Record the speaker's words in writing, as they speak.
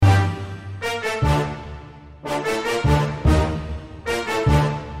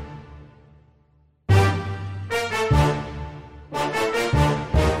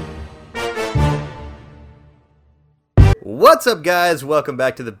What's up, guys? Welcome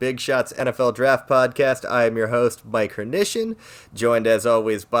back to the Big Shots NFL Draft Podcast. I am your host, Mike Hernician, joined as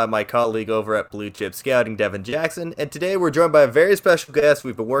always by my colleague over at Blue Chip Scouting, Devin Jackson. And today we're joined by a very special guest.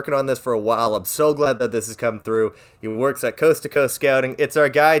 We've been working on this for a while. I'm so glad that this has come through. He works at Coast to Coast Scouting. It's our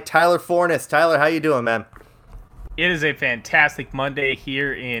guy, Tyler Forness. Tyler, how you doing, man? It is a fantastic Monday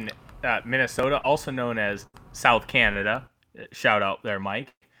here in Minnesota, also known as South Canada. Shout out there,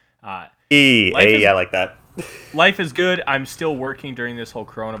 Mike. I like that. Life is good. I'm still working during this whole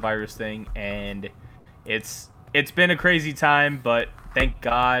coronavirus thing, and it's been a crazy time, but thank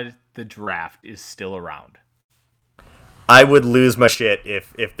God the draft is still around. I would lose my shit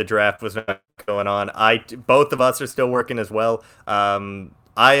if the draft was not going on. Both of us are still working as well. I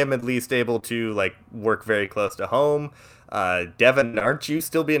am at least able to work very close to home. Devin, aren't you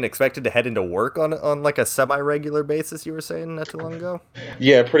still being expected to head into work on like a semi-regular basis? You were saying not too long ago.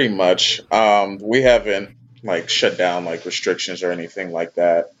 Yeah, pretty much. We haven't shut down restrictions or anything like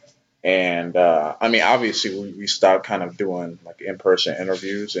that. And obviously we stopped kind of doing in-person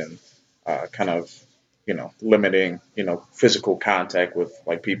interviews and kind of limiting physical contact with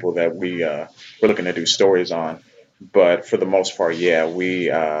people that we're looking to do stories on. But for the most part, yeah,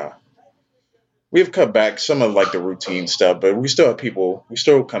 we've cut back some of the routine stuff, but we still have people. We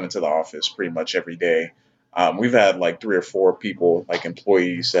still come into the office pretty much every day. We've had 3 or 4 people,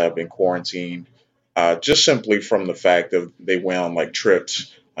 employees, that have been quarantined, just simply from the fact that they went on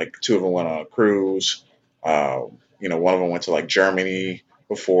trips. 2 of them went on a cruise. One of them went to Germany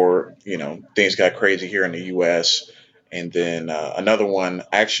before things got crazy here in the U.S. And then another one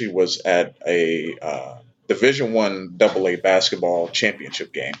actually was at a Division One AA basketball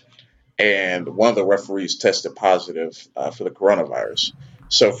championship game, and one of the referees tested positive for the coronavirus.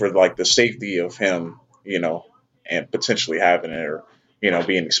 So for the safety of him, and potentially having it or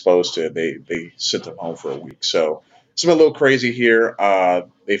being exposed to it, they sent him home for a week. So it's been a little crazy here.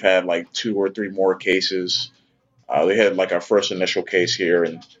 They've had 2 or 3 more cases. They had our first initial case here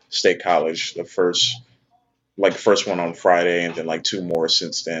in State College, the first one on Friday, and then 2 more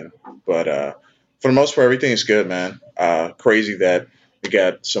since then. But for the most part, everything is good, man. Crazy that we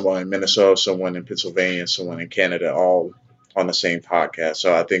got someone in Minnesota, someone in Pennsylvania, someone in Canada, all on the same podcast.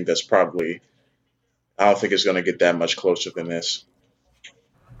 So I think that's probably, I don't think it's going to get that much closer than this.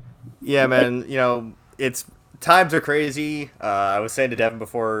 Yeah, man. It's times are crazy. I was saying to Devin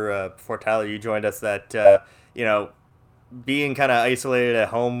before Tyler, you joined us, that being kind of isolated at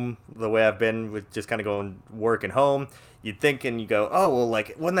home the way I've been with just kind of going work and home, you'd think and you go, oh, well,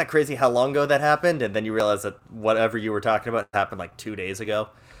 wasn't that crazy how long ago that happened? And then you realize that whatever you were talking about happened 2 days ago.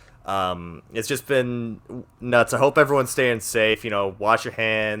 It's just been nuts. I hope everyone's staying safe. Wash your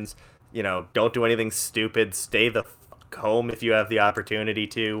hands. Don't do anything stupid. Stay the fuck home if you have the opportunity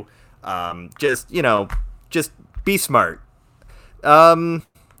to. Just be smart.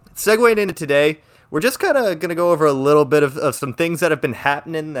 Segueing into today, we're just kind of going to go over a little bit of some things that have been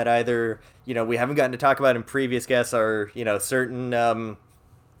happening that either, we haven't gotten to talk about in previous guests, or, certain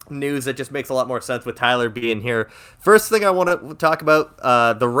news that just makes a lot more sense with Tyler being here. First thing I want to talk about,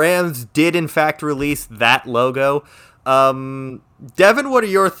 the Rams did in fact release that logo. Devin, what are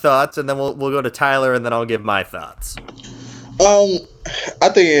your thoughts? And then we'll go to Tyler, and then I'll give my thoughts. I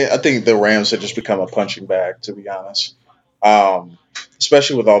think the Rams have just become a punching bag, to be honest.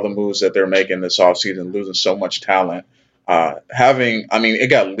 Especially with all the moves that they're making this offseason, losing so much talent. It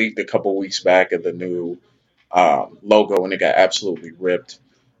got leaked a couple weeks back at the new logo, and it got absolutely ripped.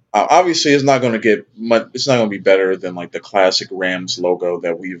 Obviously, it's not going to get much. It's not going to be better than the classic Rams logo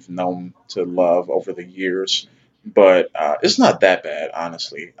that we've known to love over the years. But it's not that bad,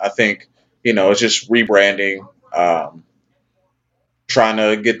 honestly. I think it's just rebranding, trying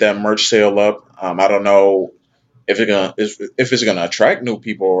to get that merch sale up. I don't know if it's gonna attract new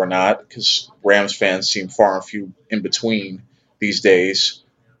people or not, because Rams fans seem far and few in between these days,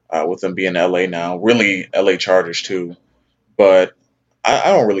 with them being LA now, really LA Chargers too. But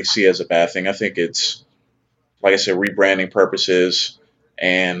I don't really see it as a bad thing. I think it's, like I said, rebranding purposes,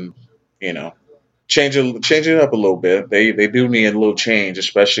 and change it up a little bit. They do need a little change,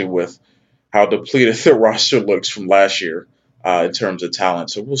 especially with how depleted the roster looks from last year in terms of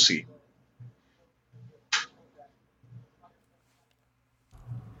talent. So we'll see.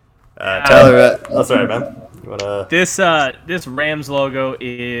 Tyler, sorry, man. You wanna... This Rams logo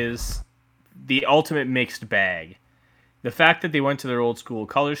is the ultimate mixed bag. The fact that they went to their old school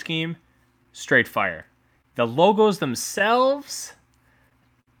color scheme, straight fire. The logos themselves,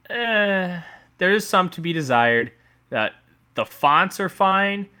 there is some to be desired. That the fonts are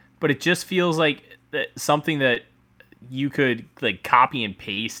fine, but it just feels like something that you could copy and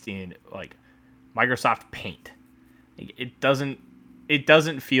paste in Microsoft Paint. It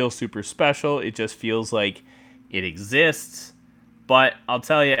doesn't feel super special. It just feels like it exists. But I'll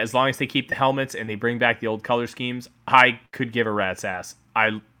tell you, as long as they keep the helmets and they bring back the old color schemes, I could give a rat's ass.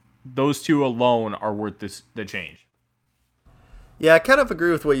 Those two alone are worth the change. Yeah, I kind of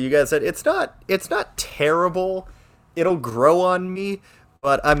agree with what you guys said. It's not terrible. It'll grow on me,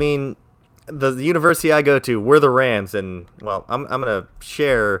 but I mean, the university I go to, we're the Rams, and well, I'm gonna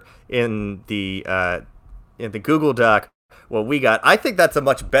share in the Google Doc what we got. I think that's a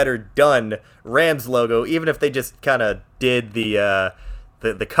much better done Rams logo, even if they just kind of did the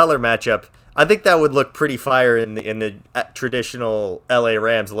color matchup. I think that would look pretty fire in the traditional LA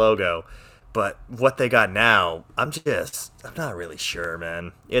Rams logo. But what they got now, I'm not really sure,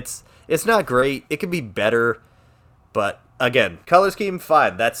 man. It's not great. It could be better, but again, color scheme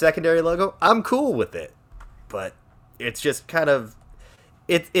fine. That secondary logo, I'm cool with it. But it's just kind of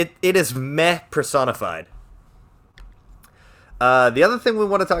it is meh personified. The other thing we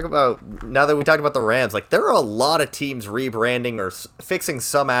want to talk about, now that we talked about the Rams, like there are a lot of teams rebranding or fixing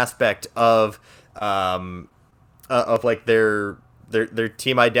some aspect of like their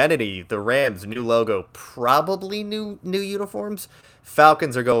team identity. The Rams, new logo, probably new uniforms.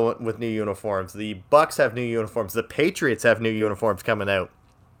 Falcons are going with new uniforms. The Bucks have new uniforms. The Patriots have new uniforms coming out.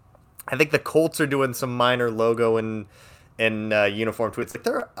 I think the Colts are doing some minor logo and uniform tweets. Like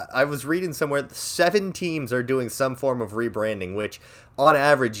I was reading somewhere 7 teams are doing some form of rebranding, which on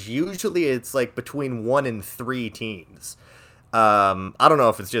average usually it's like between 1 and 3 teams. I don't know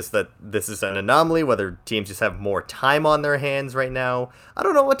if it's just that this is an anomaly, whether teams just have more time on their hands right now. I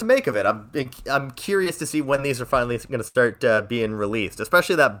don't know what to make of it. I'm curious to see when these are finally going to start being released,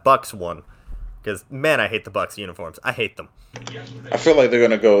 especially that Bucks one. Because, man, I hate the Bucks uniforms. I hate them. I feel like they're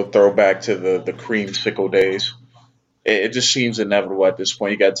going to go throwback to the creamsicle days. It just seems inevitable at this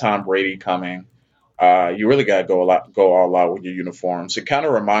point. You got Tom Brady coming. You really got to go all out with your uniforms. It kind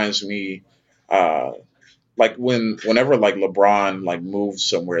of reminds me, like whenever like LeBron like moved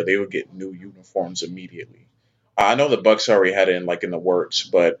somewhere, they would get new uniforms immediately. I know the Bucks already had it in the works,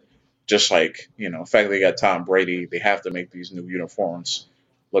 but just like the fact they got Tom Brady, they have to make these new uniforms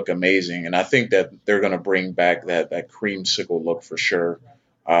look amazing. And I think that they're going to bring back that creamsicle look for sure.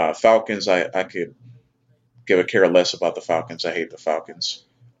 Falcons, I could give a care less about the Falcons. I hate the Falcons.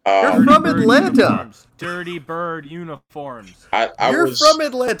 You're Um, from Atlanta. Dirty Bird uniforms. I You're was. from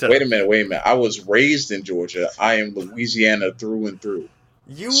Atlanta. Wait a minute. I was raised in Georgia. I am Louisiana through and through.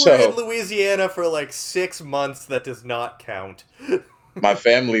 You were in So Louisiana for like 6 months. That does not count. my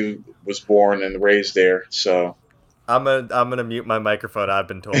family was born and raised there. So I'm gonna mute my microphone. I've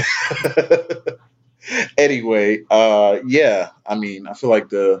been told. anyway, yeah. I mean, I think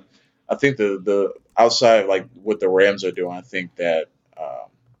the outside like what the Rams are doing. I think that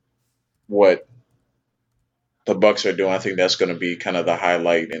what the Bucks are doing, I think that's going to be kind of the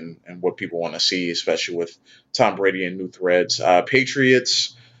highlight and what people want to see, especially with Tom Brady and new threads.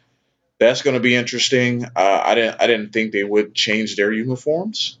 Patriots, that's going to be interesting. I didn't think they would change their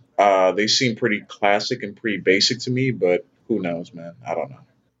uniforms. They seem pretty classic and pretty basic to me, but who knows, man? I don't know.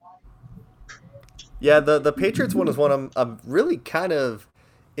 Yeah, the Patriots one is one I'm really kind of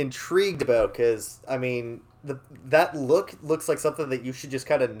intrigued about because I mean that looks like something that you should just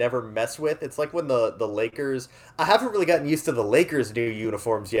kind of never mess with. It's like when the Lakers. I haven't really gotten used to the Lakers' new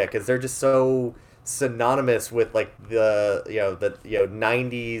uniforms yet because they're just so synonymous with like the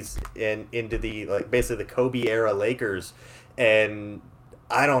 90s and into the like basically the Kobe era Lakers, and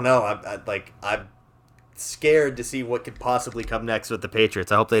I don't know. I'm scared to see what could possibly come next with the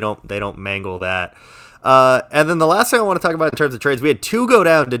Patriots. I hope they don't mangle that. And then the last thing I want to talk about in terms of trades, we had 2 go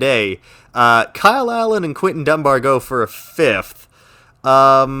down today. Kyle Allen and Quentin Dunbar go for a 5th.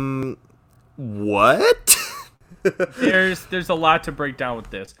 What? There's a lot to break down with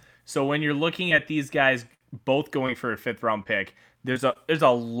this. So when you're looking at these guys both going for a 5th round pick, there's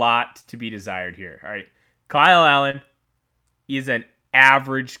a lot to be desired here. All right, Kyle Allen is an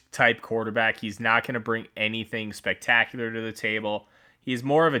average type quarterback. He's not going to bring anything spectacular to the table. He's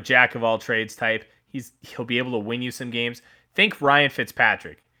more of a jack of all trades type. He'll be able to win you some games. Think Ryan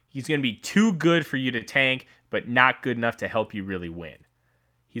Fitzpatrick. He's going to be too good for you to tank, but not good enough to help you really win.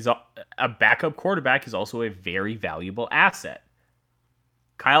 He's a backup quarterback is also a very valuable asset.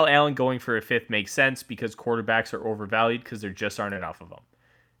 Kyle Allen going for a 5th makes sense because quarterbacks are overvalued because there just aren't enough of them.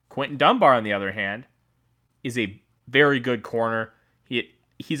 Quentin Dunbar, on the other hand, is a very good corner.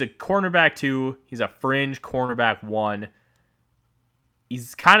 He's a cornerback 2. He's a fringe cornerback 1.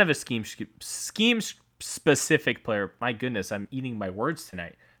 He's kind of a scheme-specific player. My goodness, I'm eating my words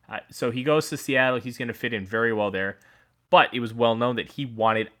tonight. So he goes to Seattle. He's going to fit in very well there. But it was well known that he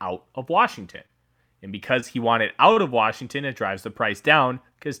wanted out of Washington. And because he wanted out of Washington, it drives the price down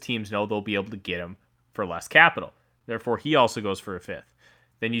because teams know they'll be able to get him for less capital. Therefore, he also goes for a fifth.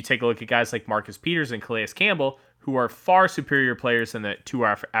 Then you take a look at guys like Marcus Peters and Calais Campbell, who are far superior players than the two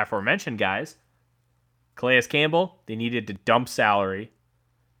aforementioned guys. Calais Campbell, they needed to dump salary.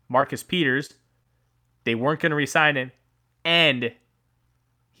 Marcus Peters, they weren't going to re-sign him, and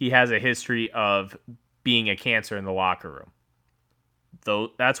he has a history of being a cancer in the locker room.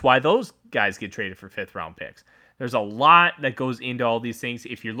 Though that's why those guys get traded for fifth-round picks. There's a lot that goes into all these things.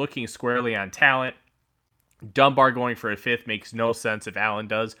 If you're looking squarely on talent, Dunbar going for a fifth makes no sense if Allen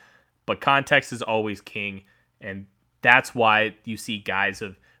does, but context is always king, and that's why you see guys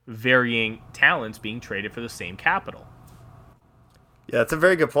of varying talents being traded for the same capital. Yeah, that's a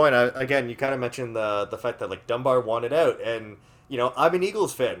very good point. Again, you kind of mentioned the fact that like Dunbar wanted out, and I'm an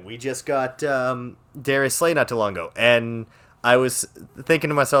Eagles fan. We just got Darius Slay not too long ago, and I was thinking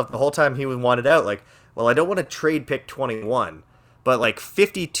to myself the whole time he was wanted out, like, well, I don't want to trade pick 21, but like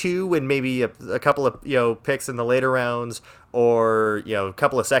 52 and maybe a couple of picks in the later rounds, or a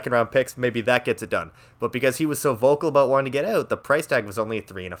couple of second round picks, maybe that gets it done. But because he was so vocal about wanting to get out, the price tag was only a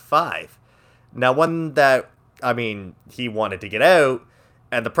 3 and a 5. Now, one that he wanted to get out,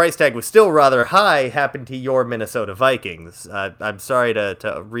 and the price tag was still rather high, happened to your Minnesota Vikings. I'm sorry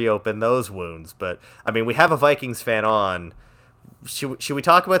to reopen those wounds, but we have a Vikings fan on. Should we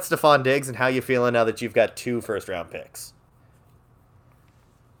talk about Stephon Diggs and how you feeling now that you've got 2 first-round picks?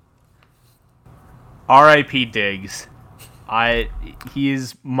 R.I.P. Diggs. He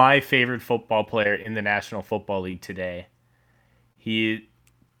is my favorite football player in the National Football League today. He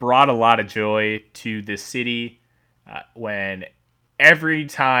brought a lot of joy to this city when every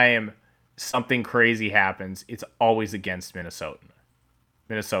time something crazy happens, it's always against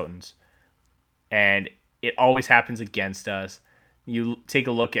Minnesotans. And it always happens against us. You take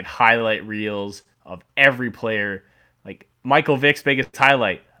a look at highlight reels of every player, like Michael Vick's biggest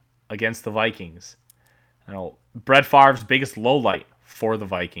highlight against the Vikings. Brett Favre's biggest lowlight for the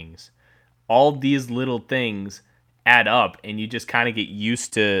Vikings. All these little things add up, and you just kind of get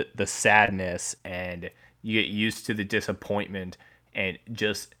used to the sadness, and you get used to the disappointment, and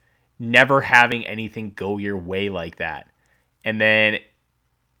just never having anything go your way like that. And then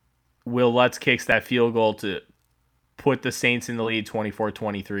Will Lutz kicks that field goal to put the Saints in the lead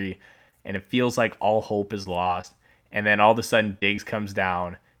 24-23, and it feels like all hope is lost. And then all of a sudden Diggs comes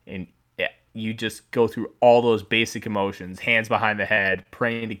down, and you just go through all those basic emotions, hands behind the head,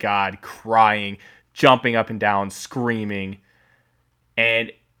 praying to God, crying, jumping up and down, screaming.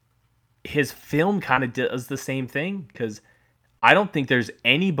 And his film kind of does the same thing, because I don't think there's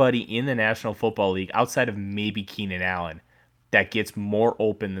anybody in the National Football League outside of maybe Keenan Allen that gets more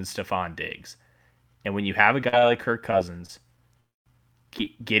open than Stephon Diggs. And when you have a guy like Kirk Cousins,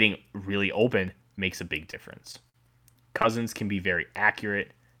 getting really open makes a big difference. Cousins can be very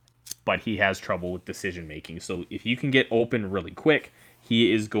accurate, but he has trouble with decision making. So if you can get open really quick,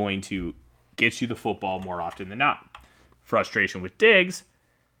 he is going to get you the football more often than not. Frustration with Diggs,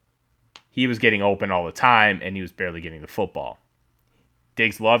 he was getting open all the time, and he was barely getting the football.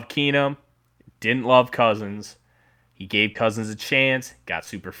 Diggs loved Keenum, didn't love Cousins. He gave Cousins a chance, got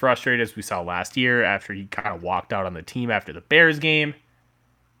super frustrated, as we saw last year after he kind of walked out on the team after the Bears game,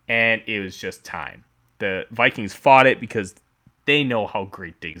 and it was just time. The Vikings fought it because they know how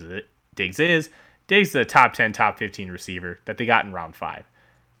great Diggs is. Diggs is a top 10, top 15 receiver that they got in round 5.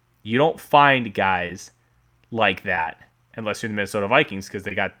 You don't find guys like that unless you're the Minnesota Vikings, because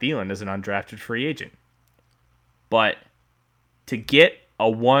they got Thielen as an undrafted free agent. But to get a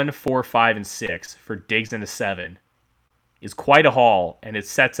 1, 4, 5, and 6 for Diggs and a 7 is quite a haul, and it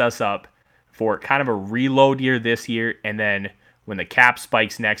sets us up for kind of a reload year this year, and then when the cap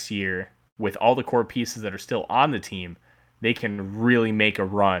spikes next year with all the core pieces that are still on the team, they can really make a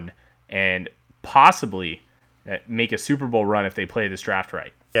run and possibly make a Super Bowl run if they play this draft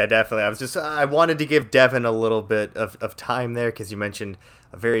right. Yeah, definitely. I wanted to give Devin a little bit of time there, because you mentioned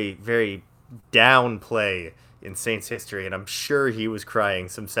a very, very down play in Saints history, and I'm sure he was crying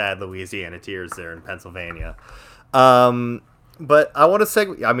some sad Louisiana tears there in Pennsylvania. But I want to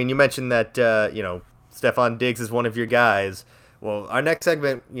segue. You mentioned that, Stephon Diggs is one of your guys. Well, our next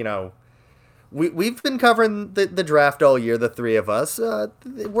segment, we've been covering the draft all year, the three of us.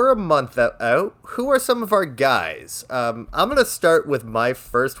 We're a month out. Who are some of our guys? I'm going to start with my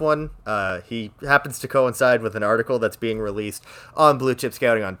first one. He happens to coincide with an article that's being released on Blue Chip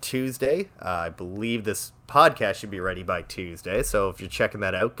Scouting on Tuesday. I believe this podcast should be ready by Tuesday. So if you're checking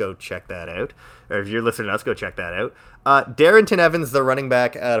that out, go check that out. Or if you're listening to us, go check that out. Darrington Evans, the running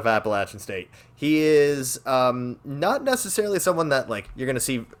back out of Appalachian State. He is not necessarily someone that like you're going to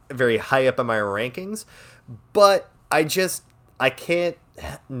see very high up in my rankings, but I can't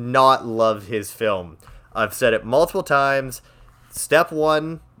not love his film. I've said it multiple times. Step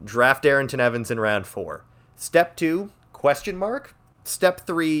 1, draft Darrington Evans in round 4. Step 2, question mark. Step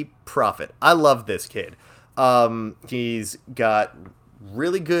 3, profit. I love this kid. He's got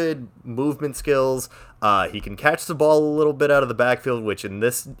really good movement skills. He can catch the ball a little bit out of the backfield, which in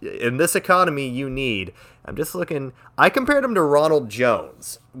this economy you need. I'm just looking. I compared him to Ronald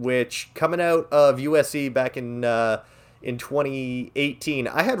Jones, which coming out of USC back in 2018,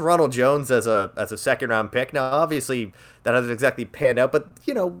 I had Ronald Jones as a second round pick. Now, obviously, that hasn't exactly panned out, but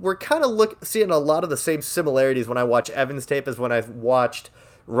we're kind of seeing a lot of the same similarities when I watch Evans tape as when I've watched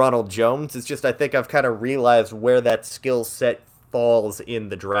Ronald Jones. It's just I think I've kind of realized where that skill set falls in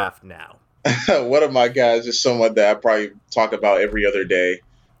the draft now. One of my guys is someone that I probably talk about every other day,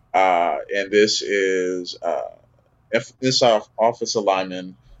 and this is this offensive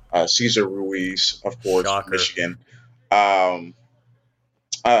lineman, Cesar Ruiz, of course, Shocker. Michigan.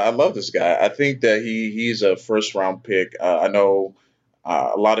 I love this guy. I think that he's a first round pick. I know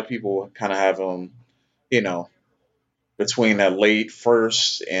a lot of people kind of have him, you know, between a late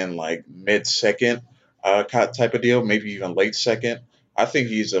first and like mid second type of deal, maybe even late second. I think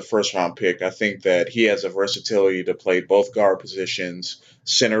he's a first round pick. I think that he has a versatility to play both guard positions,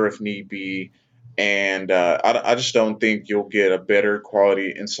 center if need be. And I just don't think you'll get a better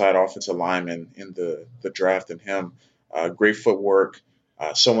quality inside offensive lineman in the draft than him. Great footwork,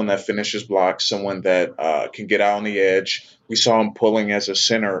 someone that finishes blocks, someone that can get out on the edge. We saw him pulling as a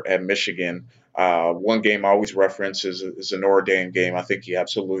center at Michigan. One game I always reference is a Notre Dame game. I think he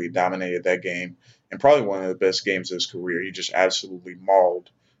absolutely dominated that game, and probably one of the best games of his career. He just absolutely mauled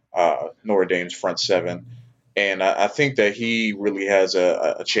Notre Dame's front seven, and I think that he really has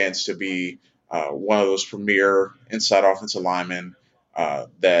a chance to be one of those premier inside offensive linemen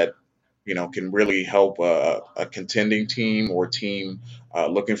that can really help a contending team or team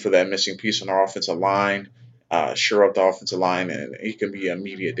looking for that missing piece on our offensive line, shore up the offensive line, and he can be an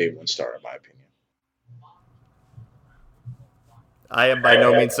immediate day one star in my opinion. I am by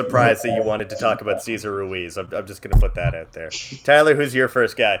no means surprised that you wanted to talk about Cesar Ruiz. I'm just going to put that out there. Tyler, who's your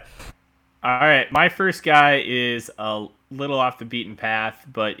first guy? All right, my first guy is a little off the beaten path,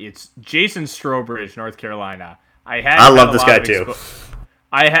 but it's Jason Strobridge, North Carolina. I love this guy too.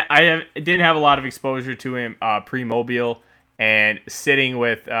 I didn't have a lot of exposure to him pre-Mobile, and sitting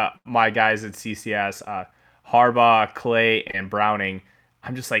with my guys at CCS, Harbaugh, Clay, and Browning,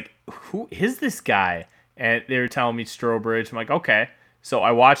 I'm just like, who is this guy? And they were telling me Strobridge. I'm like, okay. So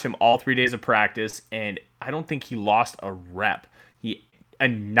I watched him all 3 days of practice, and I don't think he lost a rep. He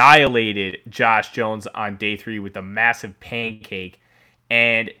annihilated Josh Jones on day 3 with a massive pancake,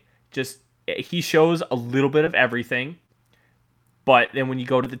 and just he shows a little bit of everything. But then when you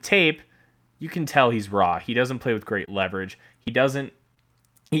go to the tape, you can tell he's raw. He doesn't play with great leverage. He's a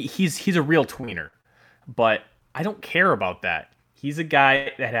real tweener. But I don't care about that. He's a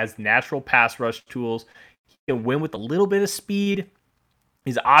guy that has natural pass rush tools. He can win with a little bit of speed.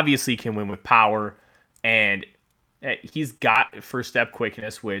 He's obviously can win with power. And he's got first step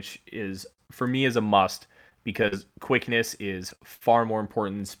quickness, which is, for me, is a must, because quickness is far more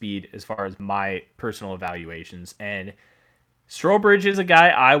important than speed as far as my personal evaluations. And Strobridge is a guy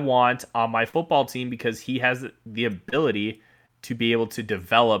I want on my football team because he has the ability to be able to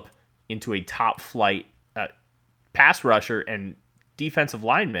develop into a top flight pass rusher and defensive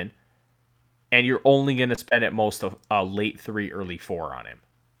lineman, and you're only going to spend at most a late 3, early 4 on him.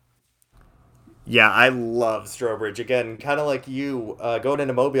 Yeah, I love Strobridge. Again, kind of like you, going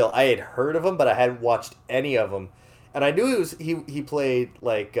into Mobile, I had heard of him, but I hadn't watched any of them. And I knew he played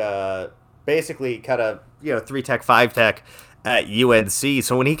like basically kind of 3-tech, 5-tech at UNC.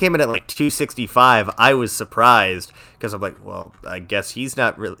 So when he came in at like 265, I was surprised because I'm like, well, I guess he's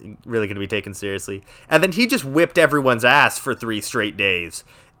not really going to be taken seriously. And then he just whipped everyone's ass for 3 straight days.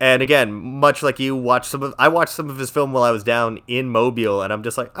 And again, much like you, I watched some of his film while I was down in Mobile, and I'm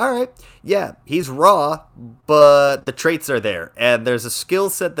just like, all right, yeah, he's raw, but the traits are there, and there's a skill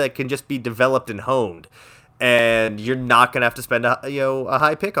set that can just be developed and honed, and you're not gonna have to spend a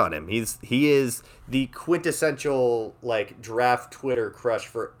high pick on him. He is the quintessential like draft Twitter crush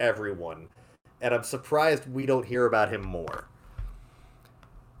for everyone, and I'm surprised we don't hear about him more.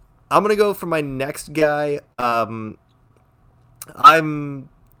 I'm gonna go for my next guy.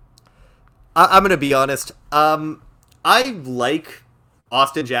 I'm going to be honest. I like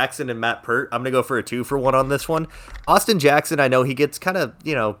Austin Jackson and Matt Pert. I'm gonna go for a 2-for-1 on this one. Austin Jackson, I know he gets kind of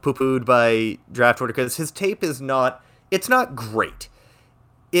poo-pooed by draft order because his tape is not. It's not great.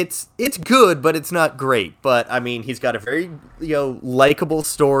 It's good, but it's not great. But I mean, he's got a very likable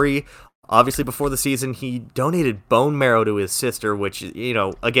story. Obviously, before the season, he donated bone marrow to his sister, which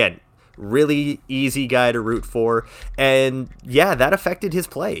again, really easy guy to root for. And yeah, that affected his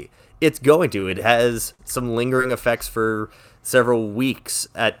play. It's going to. It has some lingering effects for several weeks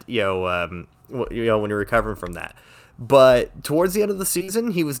at when you're recovering from that. But towards the end of the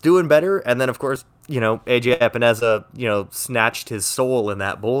season, he was doing better, and then of course, AJ Epineza, snatched his soul in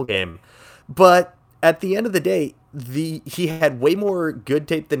that bowl game. But at the end of the day, he had way more good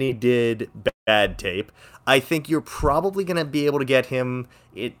tape than he did bad tape. I think you're probably going to be able to get him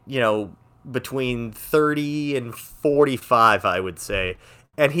between 30 and 45, I would say.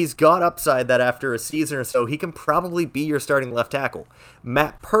 And he's got upside that after a season or so, he can probably be your starting left tackle.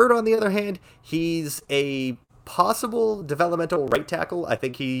 Matt Pert, on the other hand, he's a possible developmental right tackle. I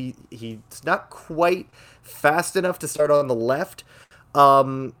think he's not quite fast enough to start on the left.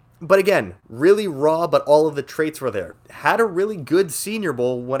 But again, really raw, but all of the traits were there. Had a really good Senior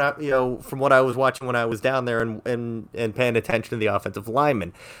Bowl when from what I was watching when I was down there and paying attention to the offensive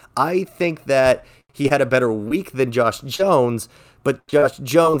linemen. I think that he had a better week than Josh Jones, but Josh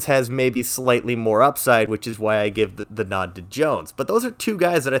Jones has maybe slightly more upside, which is why I give the nod to Jones. But those are two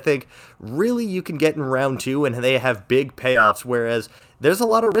guys that I think really you can get in round 2, and they have big payoffs, whereas there's a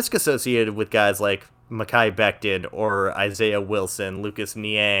lot of risk associated with guys like Mekhi Becton or Isaiah Wilson, Lucas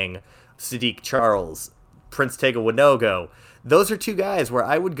Niang, Sadiq Charles, Prince Tega Winogo. Those are two guys where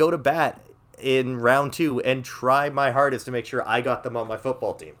I would go to bat in round 2 and try my hardest to make sure I got them on my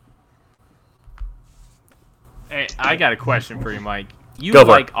football team. Hey, I got a question for you, Mike. You Go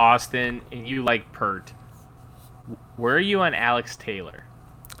for like it. Austin and you like Pert. Where are you on Alex Taylor?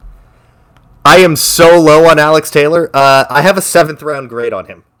 I am so low on Alex Taylor. I have a 7th round grade on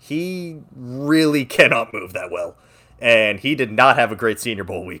him. He really cannot move that well. And he did not have a great Senior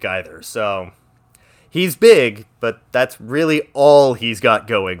Bowl week either. So he's big, but that's really all he's got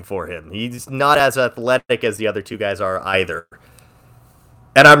going for him. He's not as athletic as the other two guys are either.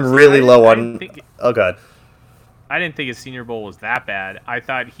 And I'm really low on... Oh, God. I didn't think his Senior Bowl was that bad. I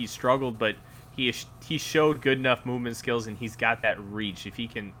thought he struggled, but he showed good enough movement skills, and he's got that reach. If he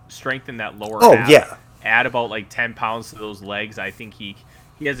can strengthen that lower half, add about like 10 pounds to those legs, I think he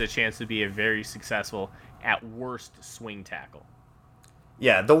has a chance to be a very successful, at worst, swing tackle.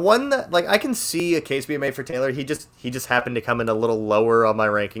 Yeah, the one that I can see a case being made for Taylor. He just happened to come in a little lower on my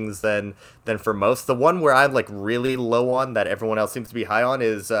rankings than for most. The one where I'm really low on that everyone else seems to be high on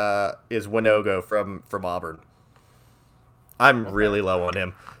is Winogo from Auburn. I'm really low on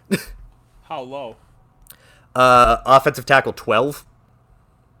him. How low? Offensive tackle 12.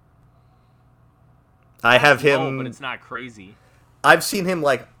 I have him, low, but it's not crazy. I've seen him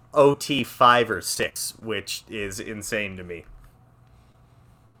OT 5 or 6, which is insane to me.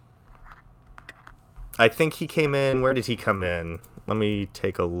 I think he came in. Where did he come in? Let me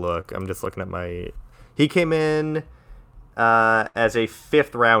take a look. I'm just looking at my. He came in as a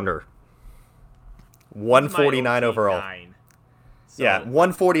 5th rounder. 149 overall. 9. So, yeah,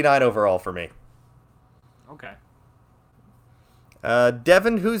 149 overall for me. Okay.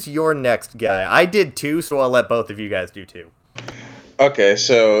 Devin, who's your next guy? I did 2, so I'll let both of you guys do 2. Okay,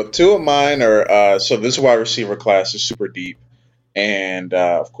 so 2 of mine are so this wide receiver class is super deep, and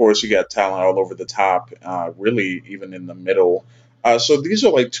of course you got talent all over the top, really even in the middle. So these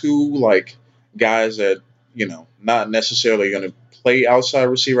are 2 guys that not necessarily going to play outside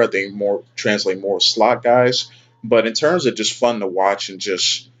receiver. I think more translate more slot guys, but in terms of just fun to watch and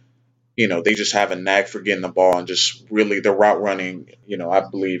just they just have a knack for getting the ball and just really the route running. I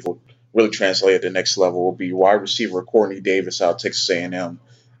believe will really translate at the next level will be wide receiver Courtney Davis out of Texas A&M,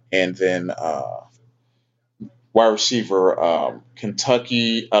 and then wide receiver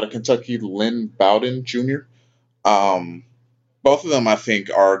Kentucky out of Kentucky Lynn Bowden Jr. Both of them I think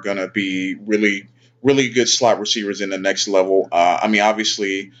are going to be really really good slot receivers in the next level. I mean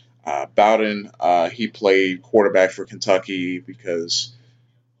obviously Bowden he played quarterback for Kentucky because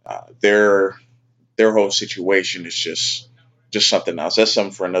their whole situation is just something else. That's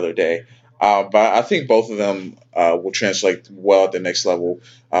something for another day. But I think both of them will translate well at the next level.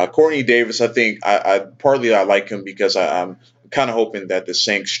 Courtney Davis, I think I partly I like him because I'm kind of hoping that the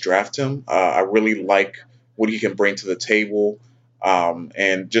Saints draft him. I really like what he can bring to the table,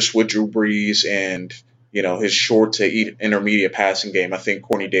 and just with Drew Brees and his short to intermediate passing game, I think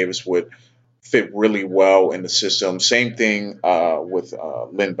Courtney Davis would fit really well in the system. Same thing with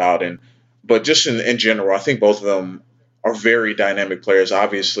Lynn Bowden. But just in general, I think both of them are very dynamic players.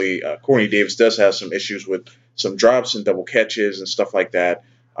 Obviously, Courtney Davis does have some issues with some drops and double catches and stuff like that.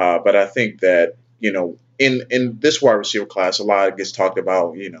 But I think that in this wide receiver class, a lot gets talked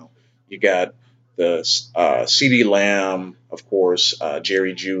about. You got the C.D. Lamb, of course,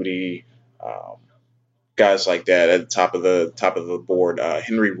 Jerry Judy. Um, Guys like that at the top of the board.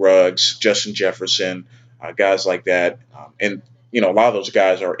 Henry Ruggs, Justin Jefferson, guys like that, and a lot of those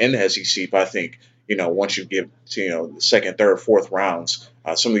guys are in the SEC. But I think once you get to the second, third, fourth rounds,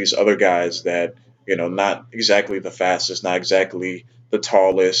 some of these other guys that not exactly the fastest, not exactly the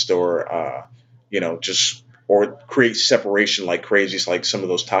tallest, or just or create separation like crazies like some of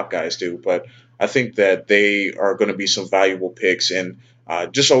those top guys do. But I think that they are going to be some valuable picks. And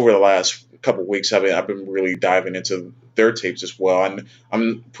just over the last couple weeks, I've been really diving into their tapes as well. And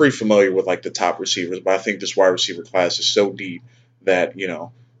I'm pretty familiar with like the top receivers, but I think this wide receiver class is so deep that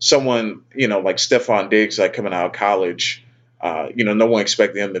someone like Stephon Diggs, like coming out of college. No one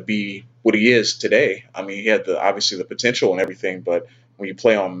expected him to be what he is today. I mean, he had obviously the potential and everything, but when you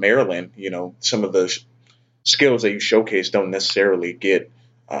play on Maryland, some of the skills that you showcase don't necessarily get,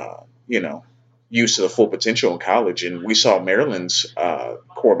 uh, you know, used to the full potential in college. And we saw Maryland's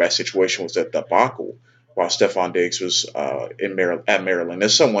quarterback situation was at debacle while Stephon Diggs was at Maryland.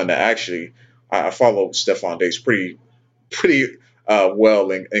 As someone that actually I followed Stephon Diggs pretty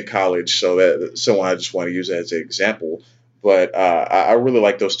well in college, so that someone I just want to use as an example. But I really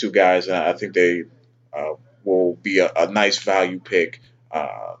like those two guys, and I think they uh, will be a nice value pick,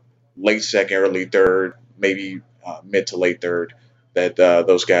 late second, early third, maybe mid to late third. That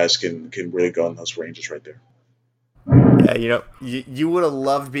those guys can really go in those ranges right there. Yeah, you would have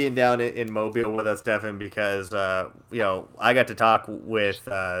loved being down in Mobile with us, Devin, because I got to talk with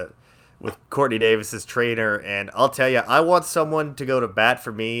Courtney Davis's trainer, and I'll tell you, I want someone to go to bat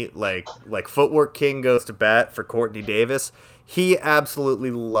for me, like Footwork King goes to bat for Courtney Davis. He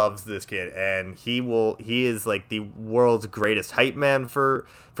absolutely loves this kid, and he is like the world's greatest hype man for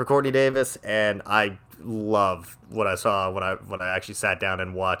Courtney Davis, and I love what I saw when I actually sat down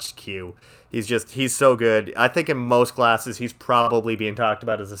and watched Q. He's so good. I think in most classes he's probably being talked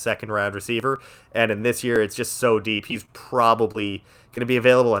about as a second round receiver, and in this year it's just so deep. He's probably going to be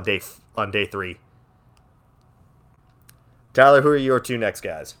available on day 3. Tyler, who are your two next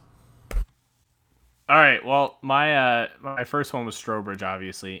guys? All right. Well, my first one was Strobridge,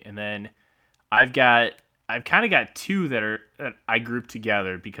 obviously, and then I've kind of got two that I grouped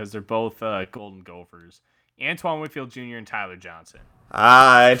together because they're both Golden Gophers: Antoine Whitfield Jr. and Tyler Johnson.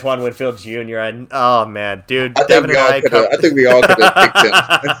 Antoine Winfield Jr. Oh man, dude, I think Devin we and all I could have. I think we all could have picked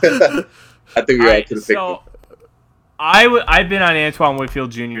him. I think we all could have picked him. So I've been on Antoine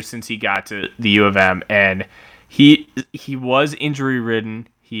Whitfield Jr. since he got to the U of M, and he was injury ridden.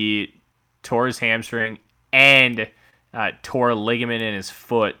 He tore his hamstring and tore a ligament in his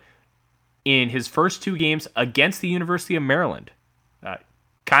foot in his first 2 games against the University of Maryland.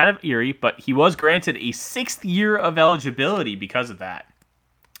 Kind of eerie, but he was granted a 6th year of eligibility because of that.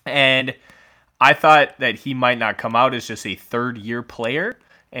 And I thought that he might not come out as just a 3rd-year player,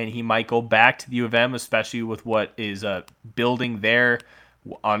 and he might go back to the U of M, especially with what is building there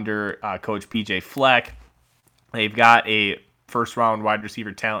under Coach PJ Fleck. They've got a first-round wide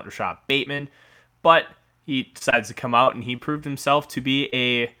receiver talent, Rashad Bateman, but he decides to come out, and he proved himself to be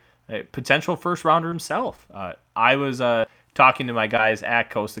a potential first-rounder himself. I was talking to my guys at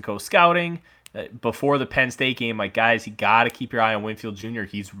Coast to Coast Scouting before the Penn State game, like, guys, you got to keep your eye on Winfield Jr.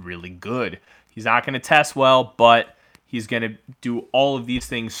 He's really good. He's not going to test well, but he's going to do all of these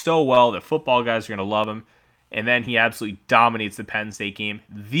things so well that football guys are going to love him. And then he absolutely dominates the Penn State game,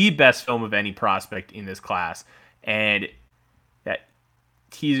 the best film of any prospect in this class. And that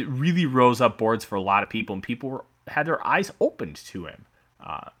he really rose up boards for a lot of people, and people had their eyes opened to him.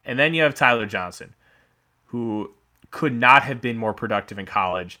 And then you have Tyler Johnson, who could not have been more productive in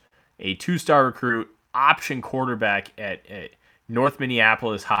college. A 2-star recruit, option quarterback at North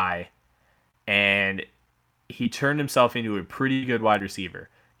Minneapolis High, and he turned himself into a pretty good wide receiver.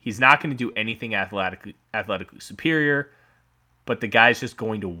 He's not going to do anything athletically superior, but the guy's just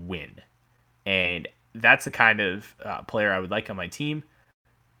going to win. And that's the kind of player I would like on my team.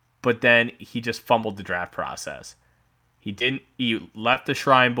 But then he just fumbled the draft process. He left the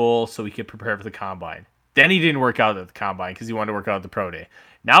Shrine Bowl so he could prepare for the Combine. Then he didn't work out at the Combine because he wanted to work out at the Pro Day.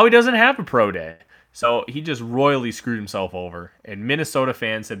 Now he doesn't have a Pro Day. So he just royally screwed himself over. And Minnesota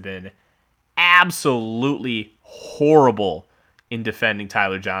fans have been absolutely horrible in defending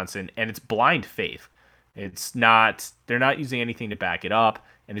Tyler Johnson. And it's blind faith. They're not using anything to back it up.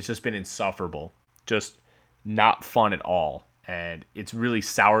 And it's just been insufferable. Just not fun at all. And it's really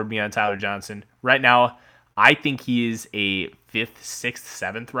soured me on Tyler Johnson. Right now, I think he is a 5th, 6th,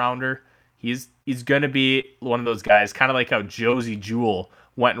 7th rounder. He's going to be one of those guys, kind of like how Josie Jewell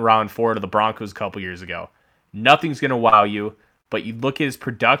went in round 4 to the Broncos a couple years ago. Nothing's going to wow you, but you look at his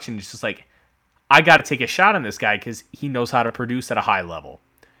production, it's just like, I got to take a shot on this guy because he knows how to produce at a high level.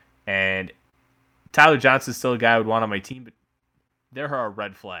 And Tyler Johnson's still a guy I would want on my team, but there are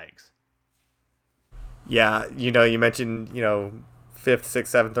red flags. Yeah, you mentioned, 5th,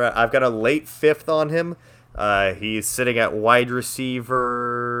 6th, 7th round. I've got a late 5th on him. He's sitting at wide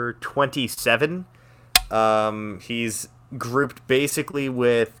receiver 27. He's grouped basically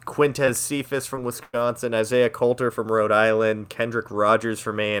with Quintez Cephas from Wisconsin, Isaiah Coulter from Rhode Island, Kendrick Rogers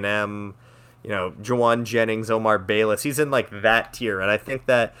from A&M, Jawan Jennings, Omar Bayless. He's in like that tier, and I think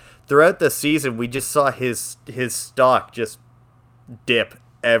that throughout the season we just saw his stock just dip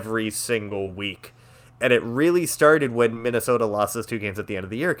every single week. And it really started when Minnesota lost those 2 games at the end of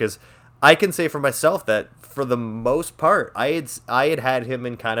the year, because I can say for myself that for the most part, I had him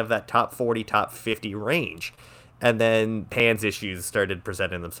in kind of that top 40, top 50 range. And then hands issues started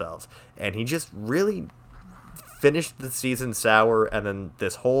presenting themselves. And he just really finished the season sour. And then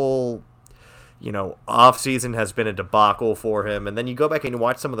this whole, off season has been a debacle for him. And then you go back and you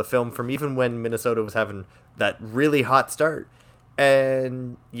watch some of the film from even when Minnesota was having that really hot start.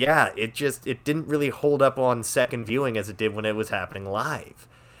 And yeah, it didn't really hold up on second viewing as it did when it was happening live.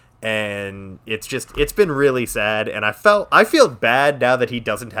 And it's been really sad. And I feel bad now that he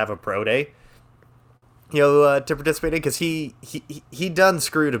doesn't have a pro day, to participate in, because he done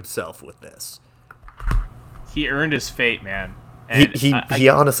screwed himself with this. He earned his fate, man. And he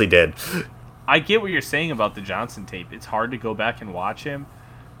honestly did. I get what you're saying about the Johnson tape. It's hard to go back and watch him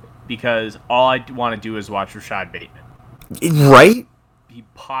because all I want to do is watch Rashad Bateman. Right? He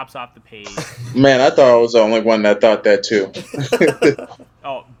pops off the page. Man, I thought I was the only one that thought that too.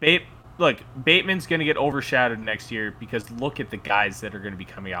 Look, Bateman's going to get overshadowed next year because look at the guys that are going to be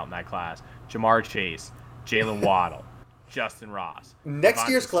coming out in that class. Jamar Chase, Jalen Waddle, Justin Ross. Next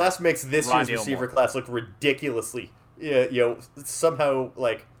year's class makes this year's receiver class look ridiculously, somehow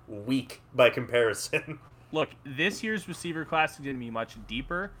like weak by comparison. Look, this year's receiver class is going to be much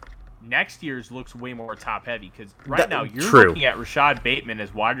deeper. Next year's looks way more top heavy because now you're looking at Rashad Bateman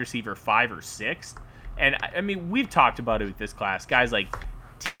as wide receiver 5 or 6. And I mean, we've talked about it with this class. Guys like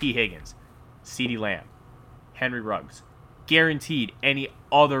T. Higgins, CeeDee Lamb, Henry Ruggs. Guaranteed any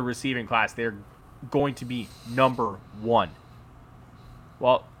other receiving class, they're going to be number 1.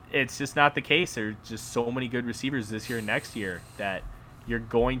 Well, it's just not the case. There's just so many good receivers this year and next year that you're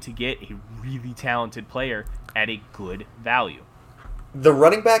going to get a really talented player at a good value. The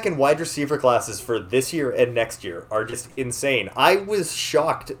running back and wide receiver classes for this year and next year are just insane. I was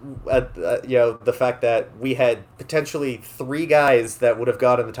shocked at the fact that we had potentially 3 guys that would have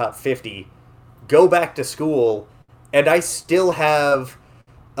got in the top 50 go back to school, and I still have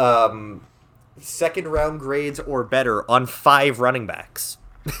second round grades or better on 5 running backs.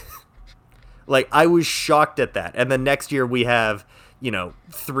 Like, I was shocked at that. And then next year we have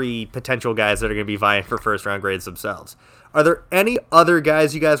 3 potential guys that are going to be vying for first round grades themselves. Are there any other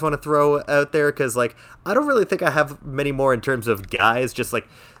guys you guys want to throw out there? Because, I don't really think I have many more in terms of guys. Just,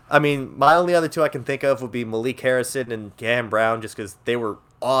 my only other 2 I can think of would be Malik Harrison and Cam Brown, just because they were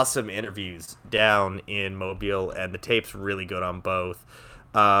awesome interviews down in Mobile, and the tape's really good on both.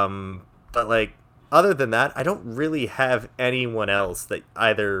 But, other than that, I don't really have anyone else that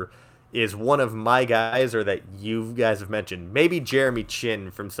either is one of my guys or that you guys have mentioned. Maybe Jeremy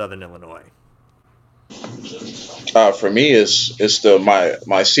Chin from Southern Illinois. For me, it's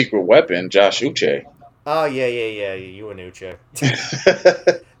my secret weapon, Josh Uche. Oh yeah, you and Uche.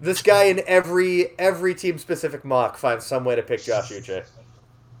 This guy in every team specific mock finds some way to pick Josh Uche.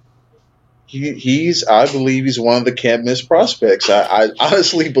 I believe he's one of the can't miss prospects. I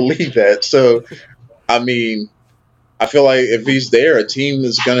honestly believe that. So, I mean, I feel like if he's there, a team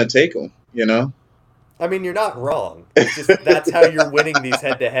is gonna take him. I mean, you're not wrong. It's just that's how you're winning these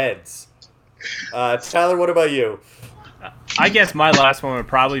head-to-heads. Tyler, what about you? I guess my last one would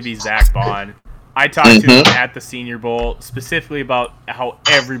probably be Zach Bond. I talked to him at the Senior Bowl specifically about how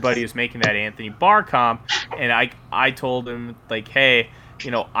everybody is making that Anthony Barr comp, and I told him, hey,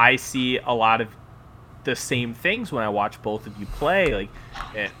 I see a lot of the same things when I watch both of you play.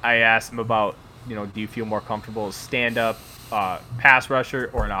 I asked him about, do you feel more comfortable as stand-up pass rusher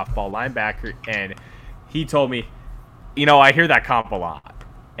or an off-ball linebacker? And he told me, I hear that comp a lot.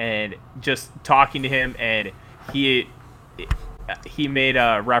 And just talking to him, and he made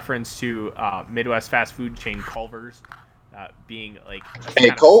a reference to Midwest fast food chain Culver's being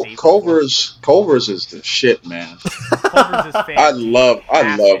Culver's is the shit, man. Culver's is fantastic. I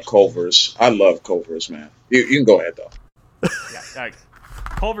love Culver's. I love Culver's, man. You can go ahead though. Yeah,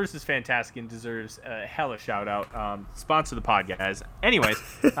 Culver's is fantastic and deserves a hella shout out. Sponsor the pod, guys. Anyways,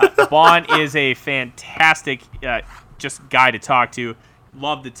 Vaughn is a fantastic just guy to talk to.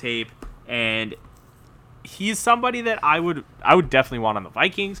 Love the tape, and he's somebody that I would definitely want on the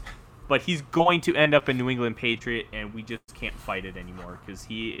Vikings, but he's going to end up a New England Patriot, and we just can't fight it anymore because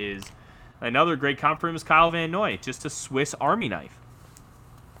he is another great comp for him is Kyle Van Noy, just a Swiss Army knife.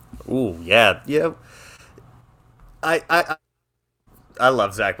 Ooh, yeah. I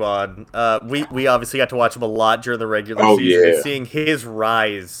love Zach Bond. We obviously got to watch him a lot during the regular season, and seeing his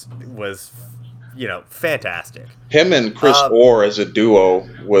rise was, fantastic. Him and Chris Orr as a duo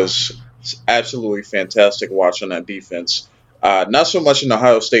was absolutely fantastic watching that defense. Not so much in the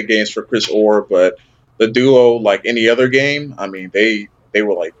Ohio State games for Chris Orr, but the duo, like any other game, I mean, they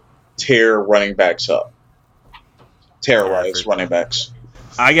were like terrorize running backs.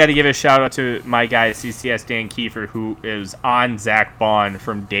 I got to give a shout out to my guy CCS Dan Kiefer, who is on Zach Bond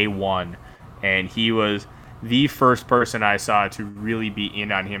from day one, and he was the first person I saw to really be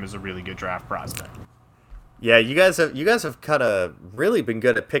in on him as a really good draft prospect. Yeah, you guys have kind of really been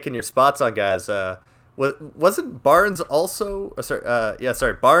good at picking your spots on guys. Wasn't Barnes also?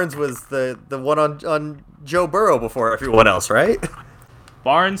 Barnes was the one on Joe Burrow before everyone else, right?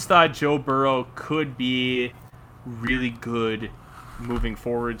 Barnes thought Joe Burrow could be really good moving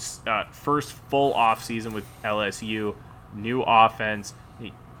forwards. First full offseason with LSU, new offense.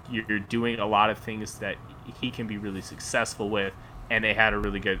 You're doing a lot of things that he can be really successful with, and they had a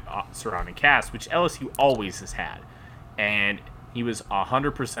really good surrounding cast, which LSU always has had. And he was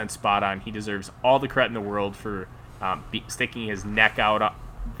 100% spot on. He deserves all the credit in the world for sticking his neck out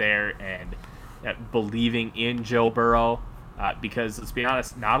there and believing in Joe Burrow, because let's be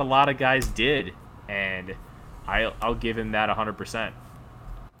honest, not a lot of guys did, and I'll give him that 100%.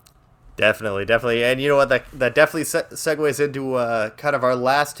 Definitely. And you know what? That definitely segues into kind of our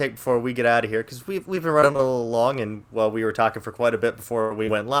last take before we get out of here, because we've been running a little long, and we were talking for quite a bit before we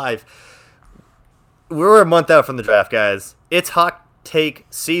went live. We're a month out from the draft, guys. It's hot take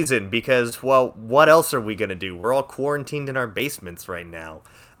season because, what else are we going to do? We're all quarantined in our basements right now.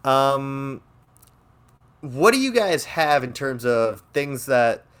 What do you guys have in terms of things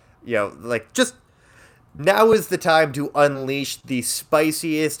that, just now is the time to unleash the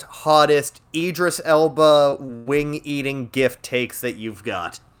spiciest, hottest Idris Elba wing-eating gift takes that you've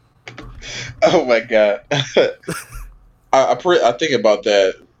got? Oh my god. I think about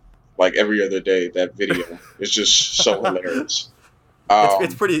that like every other day. That video is just so hilarious.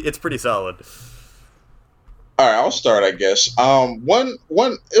 It's pretty solid. All right, I'll start, I guess.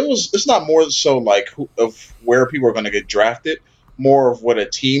 It's not more so like of where people are going to get drafted, more of what a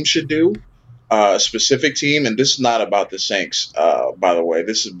team should do, a specific team. And this is not about the Saints, by the way.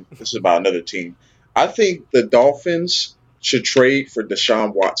 This is about another team. I think the Dolphins should trade for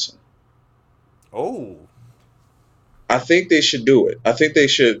Deshaun Watson. Oh. I think they should do it. I think they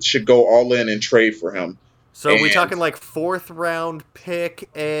should go all in and trade for him. So are we talking like 4th round pick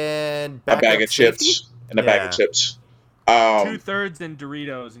and a bag of chips and a bag of chips. 2/3 in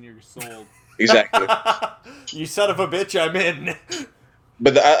Doritos and you're sold. Exactly. You son of a bitch, I'm in.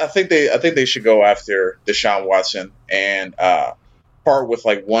 But I think they should go after Deshaun Watson and part with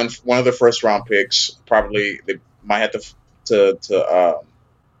like one of the 1st round picks. Probably they might have to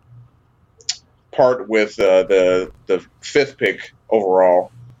part with the 5th pick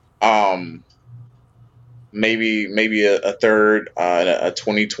overall. Maybe a 3rd, a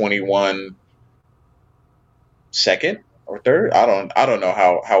 2021 2nd or 3rd. I don't know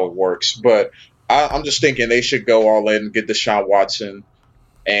how it works, but I'm just thinking they should go all in, get Deshaun Watson,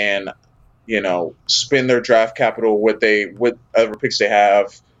 and spend their draft capital with other picks they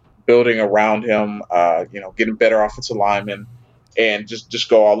have, building around him, getting better offensive linemen, and just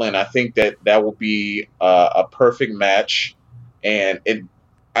go all in. I think that will be a perfect match, and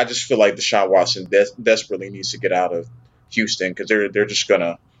I just feel like Deshaun Watson desperately needs to get out of Houston because they're just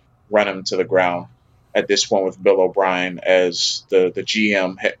gonna run him to the ground at this point with Bill O'Brien as the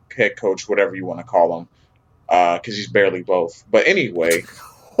GM, head coach, whatever you want to call him, because he's barely both. But anyway,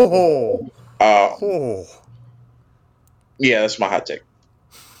 yeah, that's my hot take.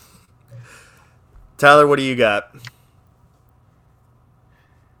 Tyler, what do you got?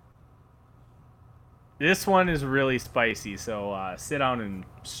 This one is really spicy, so sit down and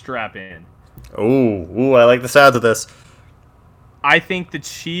strap in. Ooh, I like the sound of this. I think the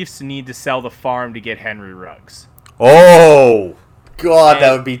Chiefs need to sell the farm to get Henry Ruggs. Oh, God,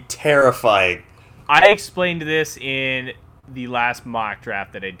 that would be terrifying. I explained this in the last mock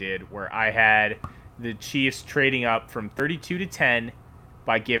draft that I did, where I had the Chiefs trading up from 32 to 10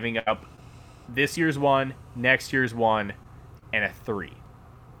 by giving up this year's 1, next year's 1, and a 3.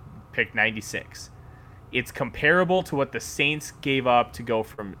 Pick 96. It's comparable to what the Saints gave up to go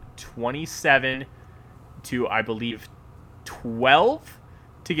from 27 to, I believe, 12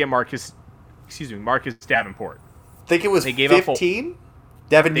 to get Marcus Davenport. I think it was 15?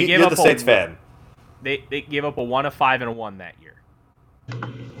 Devin, you're the Saints fan. They gave up a 1, a 5, and a 1 that year.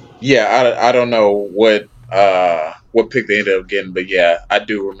 Yeah, I don't know what pick they ended up getting, but yeah, I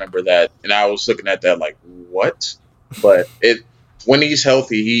do remember that, and I was looking at that like, what? But when he's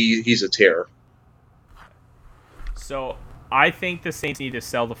healthy, he's a terror. So I think the Saints need to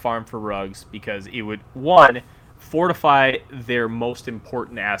sell the farm for Ruggs because it would, one, fortify their most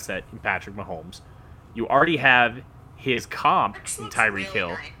important asset in Patrick Mahomes. You already have his comp in Tyreek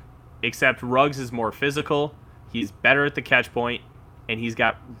Hill, except Ruggs is more physical, he's better at the catch point, and he's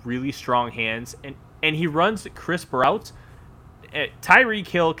got really strong hands, and he runs crisp routes. Tyreek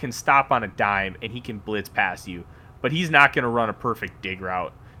Hill can stop on a dime, and he can blitz past you, but he's not going to run a perfect dig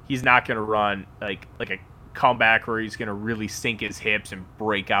route. He's not going to run like a comeback where he's going to really sink his hips and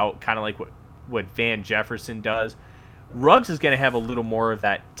break out, kind of like what Van Jefferson does. Ruggs is going to have a little more of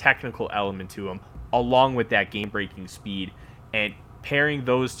that technical element to him, along with that game-breaking speed. And pairing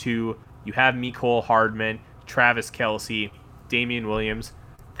those two, you have Mecole Hardman, Travis Kelce, Damian Williams.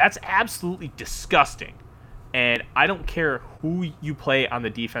 That's absolutely disgusting. And I don't care who you play on the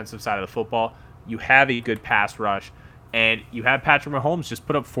defensive side of the football. You have a good pass rush, and you have Patrick Mahomes just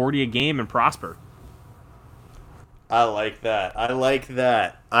put up 40 a game and prosper. I like that.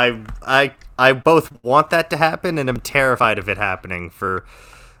 I both want that to happen, and I'm terrified of it happening for,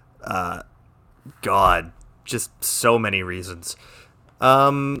 God, just so many reasons.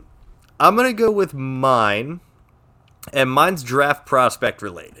 I'm gonna go with mine, and mine's draft prospect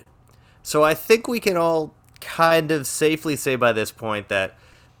related. So I think we can all kind of safely say by this point that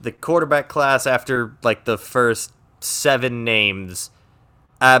the quarterback class after like the first 7 names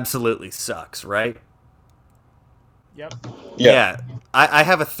absolutely sucks, right? Yep. Yeah. I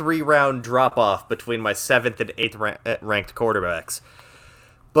have a 3-round drop-off between my 7th and 8th ranked quarterbacks.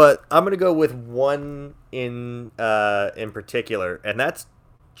 But I'm going to go with one in particular, and that's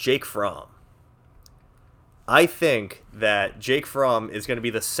Jake Fromm. I think that Jake Fromm is going to be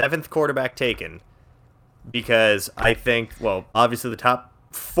the 7th quarterback taken because I think, well, obviously the top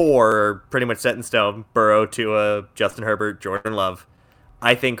 4 are pretty much set in stone. Burrow, Tua, Justin Herbert, Jordan Love.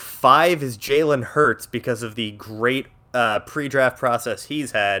 I think 5 is Jalen Hurts because of the great pre-draft process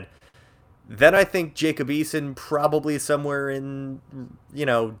he's had. Then I think Jacob Eason probably somewhere in,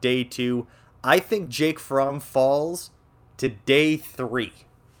 day 2. I think Jake Fromm falls to day 3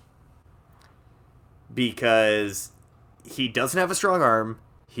 because he doesn't have a strong arm.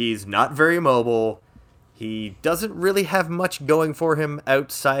 He's not very mobile. He doesn't really have much going for him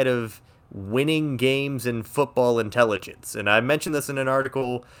outside of winning games and football intelligence. And I mentioned this in an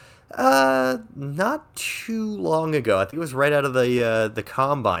article not too long ago. I think it was right out of the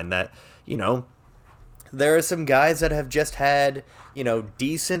combine that, there are some guys that have just had,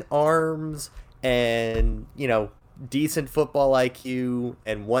 decent arms and, decent football IQ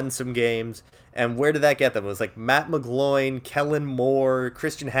and won some games. And where did that get them? It was like Matt McGloin, Kellen Moore,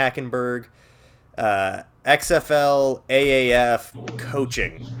 Christian Hackenberg, XFL, AAF,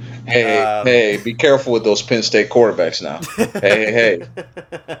 coaching. Hey, be careful with those Penn State quarterbacks now. hey.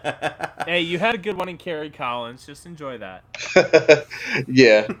 Hey, you had a good one in Kerry Collins. Just enjoy that.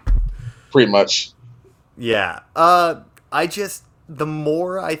 Yeah, pretty much. Yeah. The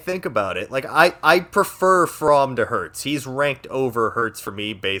more I think about it, like I prefer Fromm to Hurts. He's ranked over Hurts for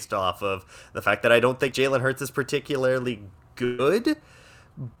me based off of the fact that I don't think Jalen Hurts is particularly good,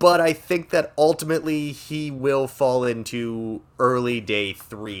 but I think that ultimately he will fall into early day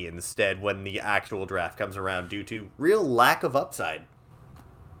 3 instead when the actual draft comes around due to real lack of upside.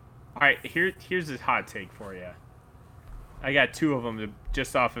 All right, here's a hot take for you. I got 2 of them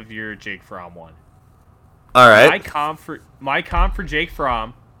just off of your Jake Fromm one. All right. My comp for Jake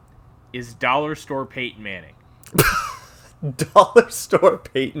Fromm is dollar store Peyton Manning. Dollar store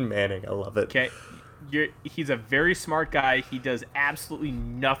Peyton Manning. I love it. Okay. He's a very smart guy. He does absolutely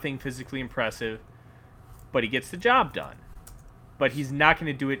nothing physically impressive, but he gets the job done. But he's not going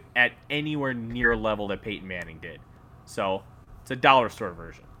to do it at anywhere near a level that Peyton Manning did. So it's a dollar store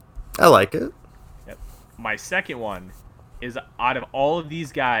version. I like it. Yep. My second one is out of all of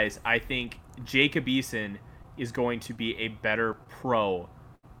these guys, I think Jacob Eason is going to be a better pro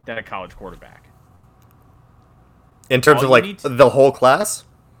than a college quarterback. In terms of the whole class?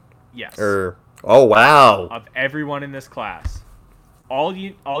 Yes. Oh, wow. Of everyone in this class. all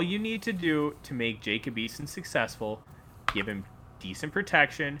you need to do to make Jacob Eason successful, give him decent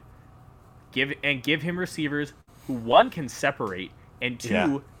protection, give him receivers who, one, can separate, and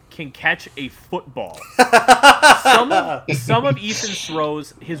two, can catch a football. some of Eason's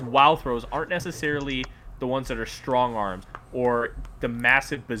throws, his wow throws, aren't necessarily the ones that are strong arms or the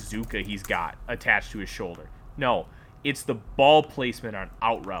massive bazooka he's got attached to his shoulder. No, it's the ball placement on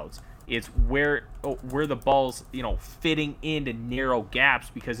out routes. It's where the ball's, fitting into narrow gaps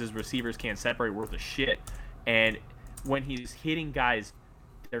because his receivers can't separate worth a shit. And when he's hitting guys,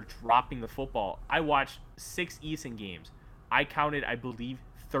 they're dropping the football. I watched 6 Eason games. I counted, I believe,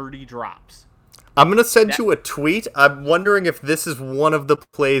 30 drops. I'm going to send you a tweet. I'm wondering if this is one of the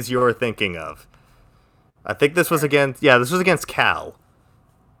plays you're thinking of. I think this was against Cal.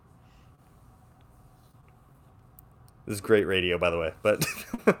 This is great radio, by the way, but...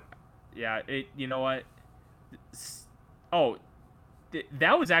 Yeah, you know what? Oh,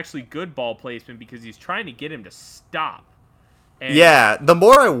 that was actually good ball placement because he's trying to get him to stop. And yeah, the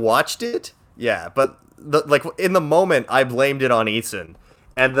more I watched it, but in the moment, I blamed it on Eason.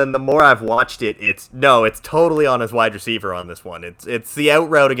 And then the more I've watched it, it's totally on his wide receiver on this one. It's the out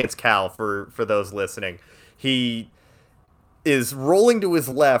route against Cal for those listening. He is rolling to his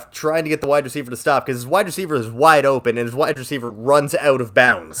left, trying to get the wide receiver to stop because his wide receiver is wide open and his wide receiver runs out of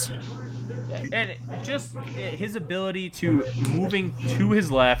bounds. And just his ability to moving to his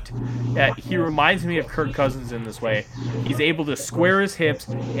left, he reminds me of Kirk Cousins in this way. He's able to square his hips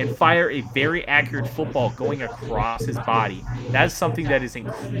and fire a very accurate football going across his body. That's something that is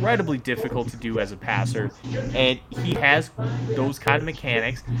incredibly difficult to do as a passer, and he has those kind of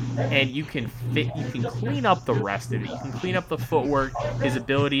mechanics. And you can clean up the rest of it. You can clean up the footwork, his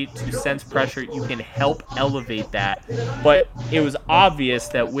ability to sense pressure. You can help elevate that. But it was obvious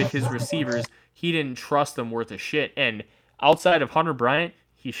that with his receivers, he didn't trust them worth a shit. And outside of Hunter Bryant,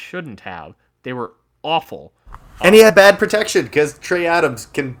 he shouldn't have. They were awful. And he had bad protection because Trey Adams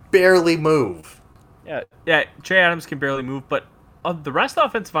can barely move. Yeah, Trey Adams can barely move, but the rest of the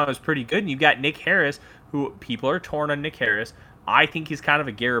offensive line was pretty good. And you got Nick Harris, who people are torn on Nick Harris. I think he's kind of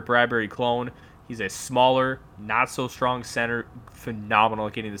a Garrett Bradbury clone. He's a smaller, not so strong center, phenomenal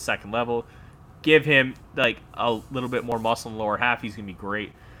at getting the second level. Give him like a little bit more muscle in the lower half, he's going to be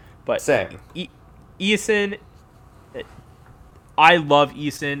great. But same. Eason, I love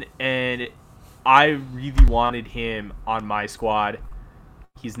Eason, and I really wanted him on my squad.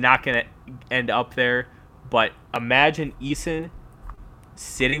 He's not going to end up there, but imagine Eason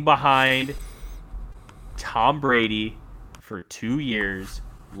sitting behind Tom Brady for 2 years,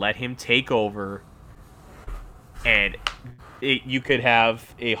 let him take over, and you could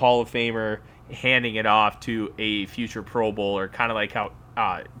have a Hall of Famer handing it off to a future Pro Bowler, kind of like how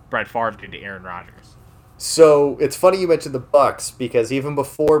Brett Favre did to Aaron Rodgers. So it's funny you mentioned the Bucs because even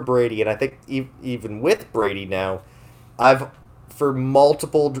before Brady, and I think even with Brady now, I've for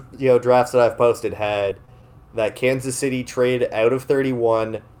multiple drafts that I've posted had that Kansas City trade out of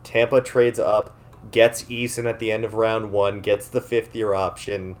 31, Tampa trades up, gets Eason at the end of round 1, gets the 5th-year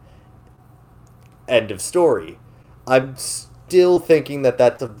option. End of story. I'm still thinking that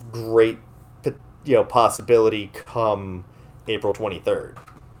that's a great possibility come April 23rd.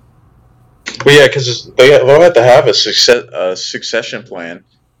 Well, yeah, because they'll have to have a succession plan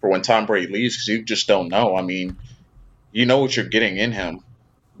for when Tom Brady leaves because you just don't know. I mean, you know what you're getting in him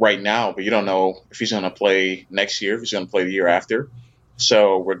right now, but you don't know if he's going to play next year, if he's going to play the year after.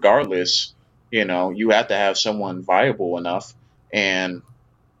 So regardless, you have to have someone viable enough. And,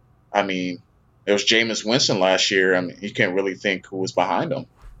 I mean, it was Jameis Winston last year. I mean, you can't really think who was behind him,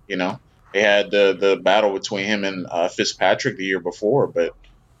 They had the battle between him and Fitzpatrick the year before, but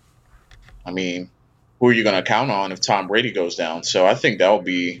I mean, who are you going to count on if Tom Brady goes down? So I think that will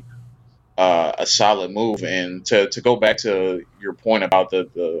be a solid move. And to go back to your point about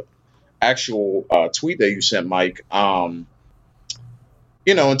the actual tweet that you sent, Mike, in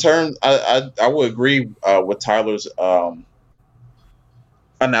terms, I would agree with Tyler's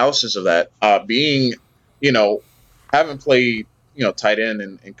analysis of that. Being, having played, tight end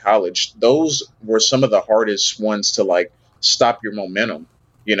in college, those were some of the hardest ones to stop your momentum,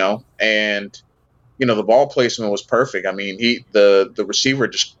 and the ball placement was perfect. I mean, the receiver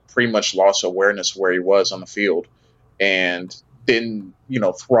just pretty much lost awareness where he was on the field and didn't,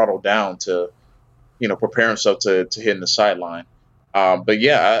 throttle down to, prepare himself to hit in the sideline. But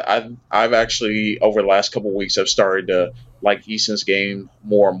yeah, I've actually over the last couple of weeks I've started to like Eason's game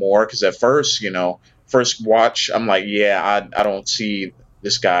more and more because at first, first watch I'm like, yeah, I don't see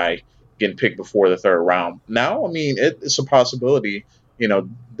this guy getting picked before the 3rd round. Now, I mean, it's a possibility,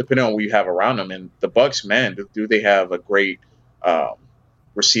 depending on what you have around them. And the Bucs, man, do they have a great um,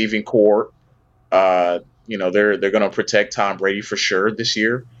 receiving core. They're going to protect Tom Brady for sure this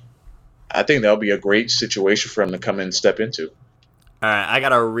year. I think that'll be a great situation for him to come in and step into. All right, I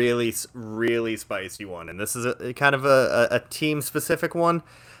got a really, really spicy one, and this is a kind of a team specific one.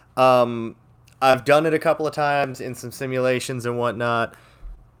 Um, I've done it a couple of times in some simulations and whatnot.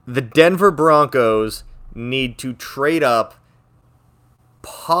 The Denver Broncos need to trade up,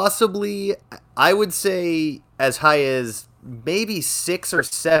 possibly, I would say, as high as maybe 6 or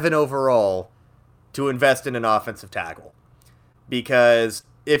 7 overall to invest in an offensive tackle. Because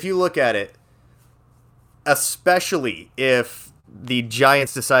if you look at it, especially if the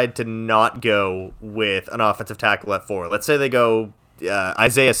Giants decide to not go with an offensive tackle at 4. Let's say they go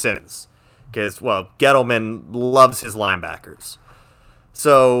Isaiah Simmons, because, well, Gettleman loves his linebackers.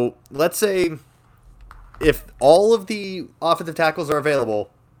 So let's say if all of the offensive tackles are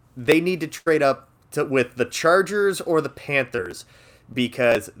available, they need to trade up with the Chargers or the Panthers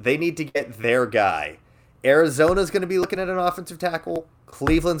because they need to get their guy. Arizona's going to be looking at an offensive tackle.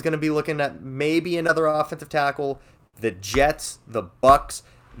 Cleveland's going to be looking at maybe another offensive tackle. The Jets, the Bucks,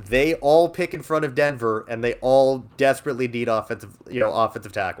 they all pick in front of Denver, and they all desperately need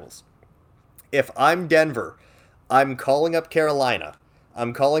offensive tackles. If I'm Denver, I'm calling up Carolina.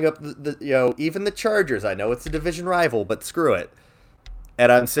 I'm calling up even the Chargers. I know it's a division rival, but screw it.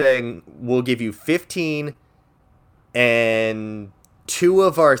 And I'm saying we'll give you 15 and 2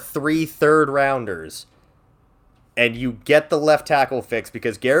 of our 3 third-rounders, and you get the left tackle fixed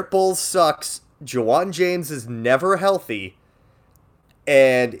because Garrett Bowles sucks. Juwan James is never healthy.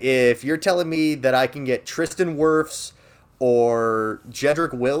 And if you're telling me that I can get Tristan Wirfs or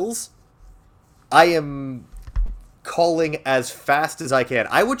Jedrick Wills, I am calling as fast as I can.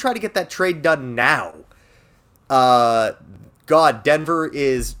 I would try to get that trade done now. Denver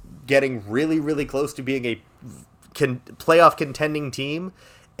is getting really, really close to being a playoff contending team.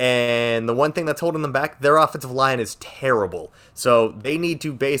 And the one thing that's holding them back, their offensive line is terrible. So they need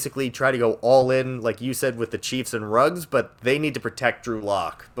to basically try to go all in, like you said, with the Chiefs and Ruggs, but they need to protect Drew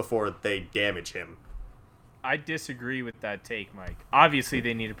Lock before they damage him. I disagree with that take, Mike. Obviously,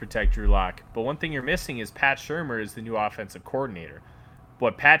 they need to protect Drew Lock, but one thing you're missing is Pat Shurmur is the new offensive coordinator.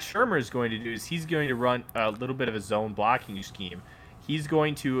 What Pat Shurmur is going to do is he's going to run a little bit of a zone blocking scheme. He's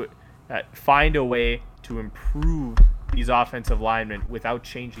going to find a way to improve these offensive linemen without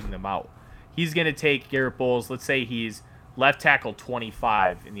changing them out. He's going to take Garrett Bowles, let's say he's left tackle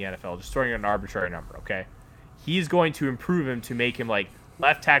 25 in the NFL, just throwing an arbitrary number, okay? He's going to improve him to make him like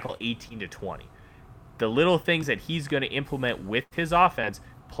left tackle 18 to 20. The little things that he's going to implement with his offense,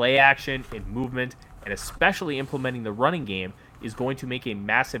 play action and movement, and especially implementing the running game, is going to make a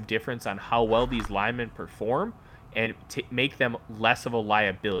massive difference on how well these linemen perform and to make them less of a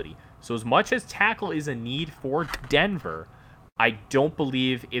liability. So as much as tackle is a need for Denver, I don't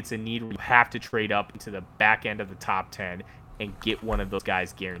believe it's a need where you have to trade up into the back end of the top 10 and get one of those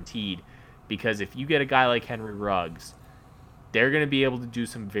guys guaranteed. Because if you get a guy like Henry Ruggs, they're going to be able to do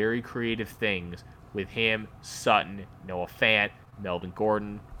some very creative things with him, Sutton, Noah Fant, Melvin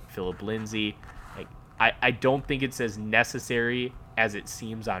Gordon, Phillip Lindsay. I don't think it's as necessary as it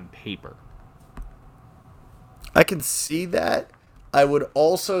seems on paper. I can see that. I would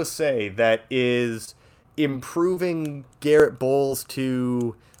also say that is improving Garrett Bowles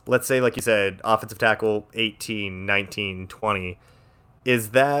to, let's say, like you said, offensive tackle 18, 19, 20.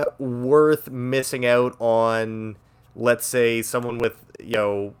 Is that worth missing out on, let's say, someone with,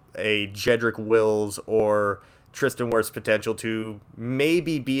 a Jedrick Wills or Tristan Wirfs potential to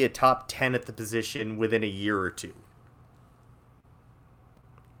maybe be a top 10 at the position within a year or two?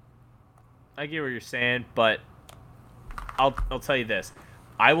 I get what you're saying, but I'll tell you this.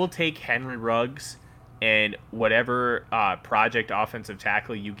 I will take Henry Ruggs and whatever project offensive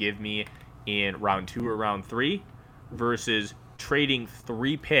tackle you give me in round 2 or round 3 versus trading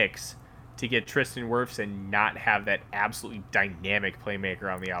 3 picks to get Tristan Wirfs and not have that absolutely dynamic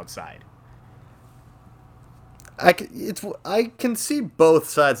playmaker on the outside. I can see both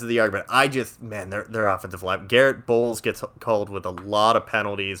sides of the argument. Their offensive line. Garrett Bowles gets called with a lot of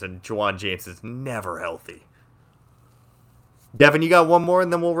penalties, and Juwan James is never healthy. Devin, you got one more,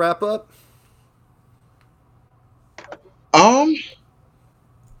 and then we'll wrap up?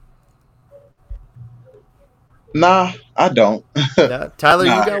 Nah, I don't. No? Tyler,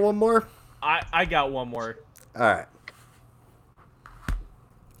 Nah. You got one more? I got one more. All right.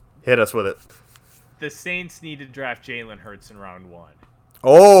 Hit us with it. The Saints need to draft Jalen Hurts in round 1.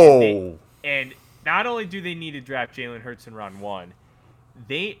 Oh! And not only do they need to draft Jalen Hurts in round 1,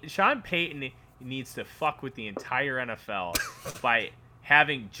 Sean Payton needs to fuck with the entire NFL by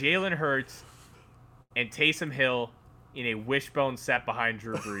having Jalen Hurts and Taysom Hill in a wishbone set behind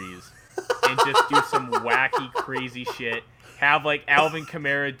Drew Brees and just do some wacky, crazy shit. Have like Alvin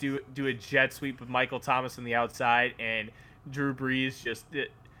Kamara do a jet sweep with Michael Thomas on the outside, and Drew Brees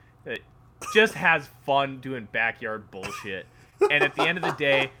just has fun doing backyard bullshit. And at the end of the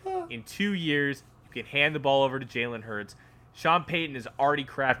day, in 2 years, you can hand the ball over to Jalen Hurts. Sean Payton has already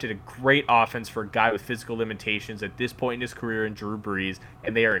crafted a great offense for a guy with physical limitations at this point in his career in Drew Brees,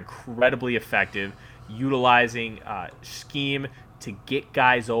 and they are incredibly effective, utilizing scheme to get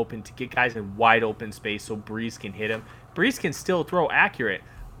guys open, to get guys in wide open space so Brees can hit him. Brees can still throw accurate,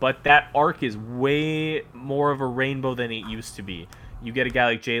 but that arc is way more of a rainbow than it used to be. You get a guy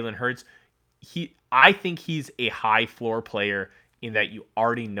like Jalen Hurts. I think he's a high floor player in that you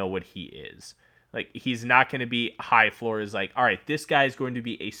already know what he is. Like, he's not going to be high floor is like, all right, this guy is going to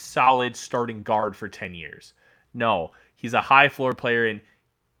be a solid starting guard for 10 years. No, he's a high floor player, and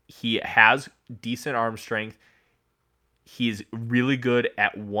he has decent arm strength. He's really good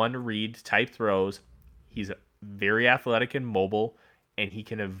at one read type throws. He's very athletic and mobile, and he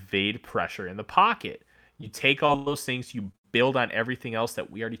can evade pressure in the pocket. You take all those things, you build on everything else that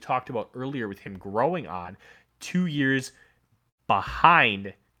we already talked about earlier with him growing on 2 years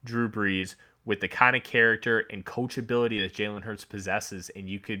behind Drew Brees with the kind of character and coachability that Jalen Hurts possesses, and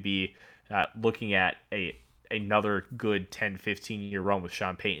you could be looking at another good 10, 15-year run with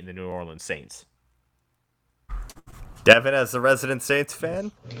Sean Payton, the New Orleans Saints. Devin, as the resident Saints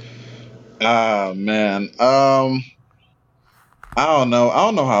fan? Man. I don't know. I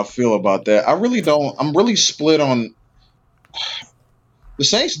don't know how I feel about that. I really don't. I'm really split on. The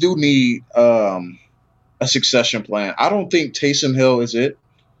Saints do need a succession plan. I don't think Taysom Hill is it.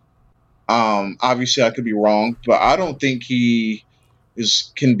 Obviously, I could be wrong, but I don't think he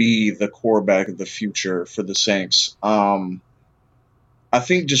can be the quarterback of the future for the Saints. I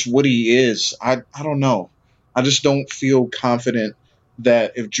think just what he is, I don't know. I just don't feel confident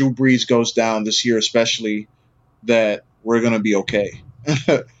that if Drew Brees goes down this year, especially, that we're going to be okay.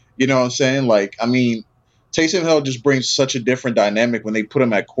 You know what I'm saying? Like, I mean, Taysom Hill just brings such a different dynamic when they put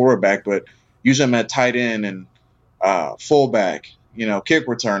him at quarterback, but use him at tight end and fullback, kick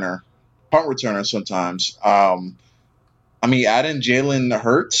returner, punt returner sometimes. I mean, adding Jalen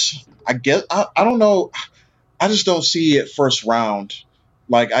Hurts, I guess, I don't know. I just don't see it first round.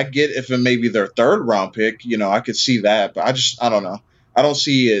 Like, I get if it may be their third round pick, I could see that, but I don't know. I don't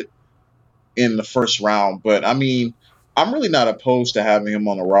see it in the first round, but I mean, I'm really not opposed to having him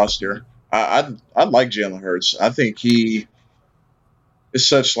on the roster. I like Jalen Hurts. I think he is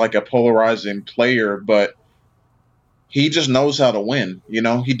such like a polarizing player, but he just knows how to win.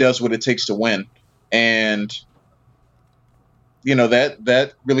 He does what it takes to win, and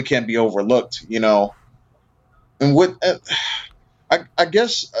that really can't be overlooked. And what I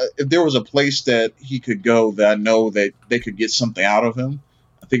guess if there was a place that he could go that I know that they could get something out of him,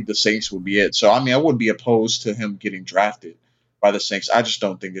 I think the Saints would be it. So, I mean, I wouldn't be opposed to him getting drafted by the Saints. I just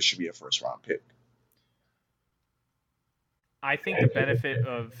don't think this should be a first-round pick. I think the benefit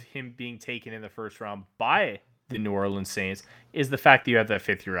of him being taken in the first round by the New Orleans Saints is the fact that you have that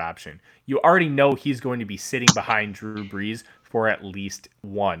fifth-year option. You already know he's going to be sitting behind Drew Brees for at least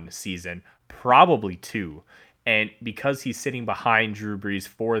one season, probably two. And because he's sitting behind Drew Brees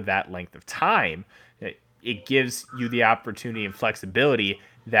for that length of time, it gives you the opportunity and flexibility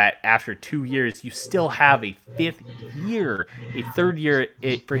that after 2 years, you still have a fifth year, a third year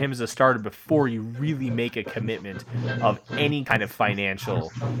for him as a starter before you really make a commitment of any kind of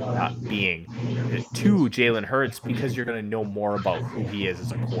financial being to Jalen Hurts, because you're going to know more about who he is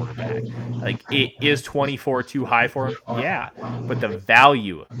as a quarterback. Like, is 24 too high for him? Yeah. But the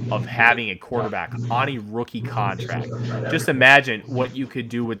value of having a quarterback on a rookie contract, just imagine what you could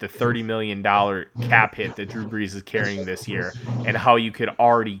do with the $30 million cap hit that Drew Brees is carrying this year, and how you could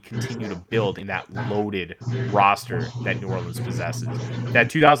already continue to build in that loaded roster that New Orleans possesses. That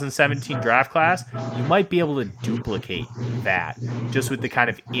 2017 draft class, you might be able to duplicate that just with the kind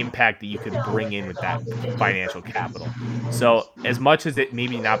of impact that you could bring in with that financial capital. So as much as it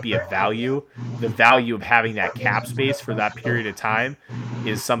maybe not be a value, the value of having that cap space for that period of time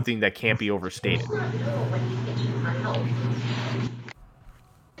is something that can't be overstated.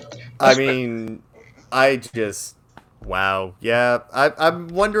 I mean, wow. Yeah, I'm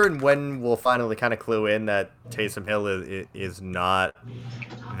wondering when we'll finally kind of clue in that Taysom Hill is not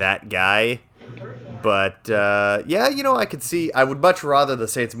that guy. But, yeah, I could see. I would much rather the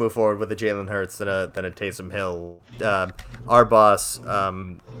Saints move forward with a Jalen Hurts than a Taysom Hill. Our boss,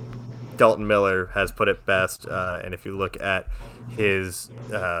 Dalton Miller, has put it best. And if you look at his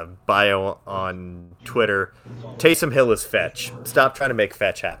bio on Twitter, Taysom Hill is fetch. Stop trying to make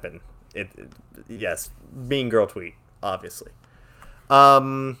fetch happen. Yes, mean girl tweet. obviously.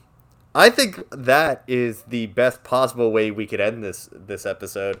 I think that is the best possible way we could end this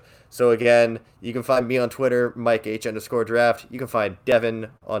episode. So again, you can find me on Twitter, MikeH_draft. You can find Devin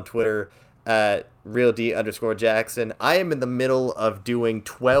on Twitter at RealD_Jackson. I am in the middle of doing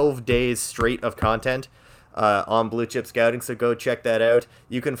 12 days straight of content on Blue Chip Scouting, so go check that out.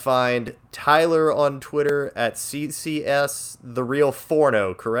 You can find Tyler on Twitter at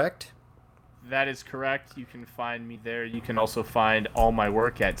CCSTheRealForno, correct? That is correct. You can find me there. You can also find all my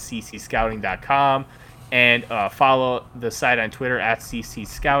work at CCScouting.com and follow the site on Twitter at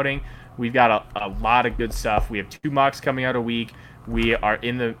CCScouting. We've got a lot of good stuff. We have 2 mocks coming out a week. We are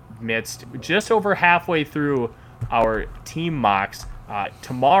in the midst, just over halfway through our team mocks.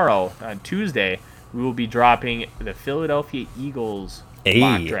 Tomorrow, on Tuesday, we will be dropping the Philadelphia Eagles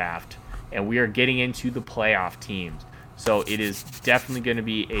mock draft, and we are getting into the playoff teams. So it is definitely going to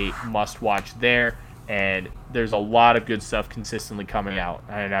be a must-watch there, and there's a lot of good stuff consistently coming out,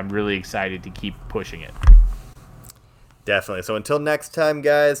 and I'm really excited to keep pushing it. Definitely. So until next time,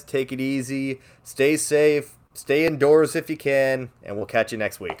 guys, take it easy, stay safe, stay indoors if you can, and we'll catch you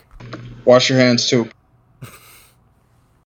next week. Wash your hands too.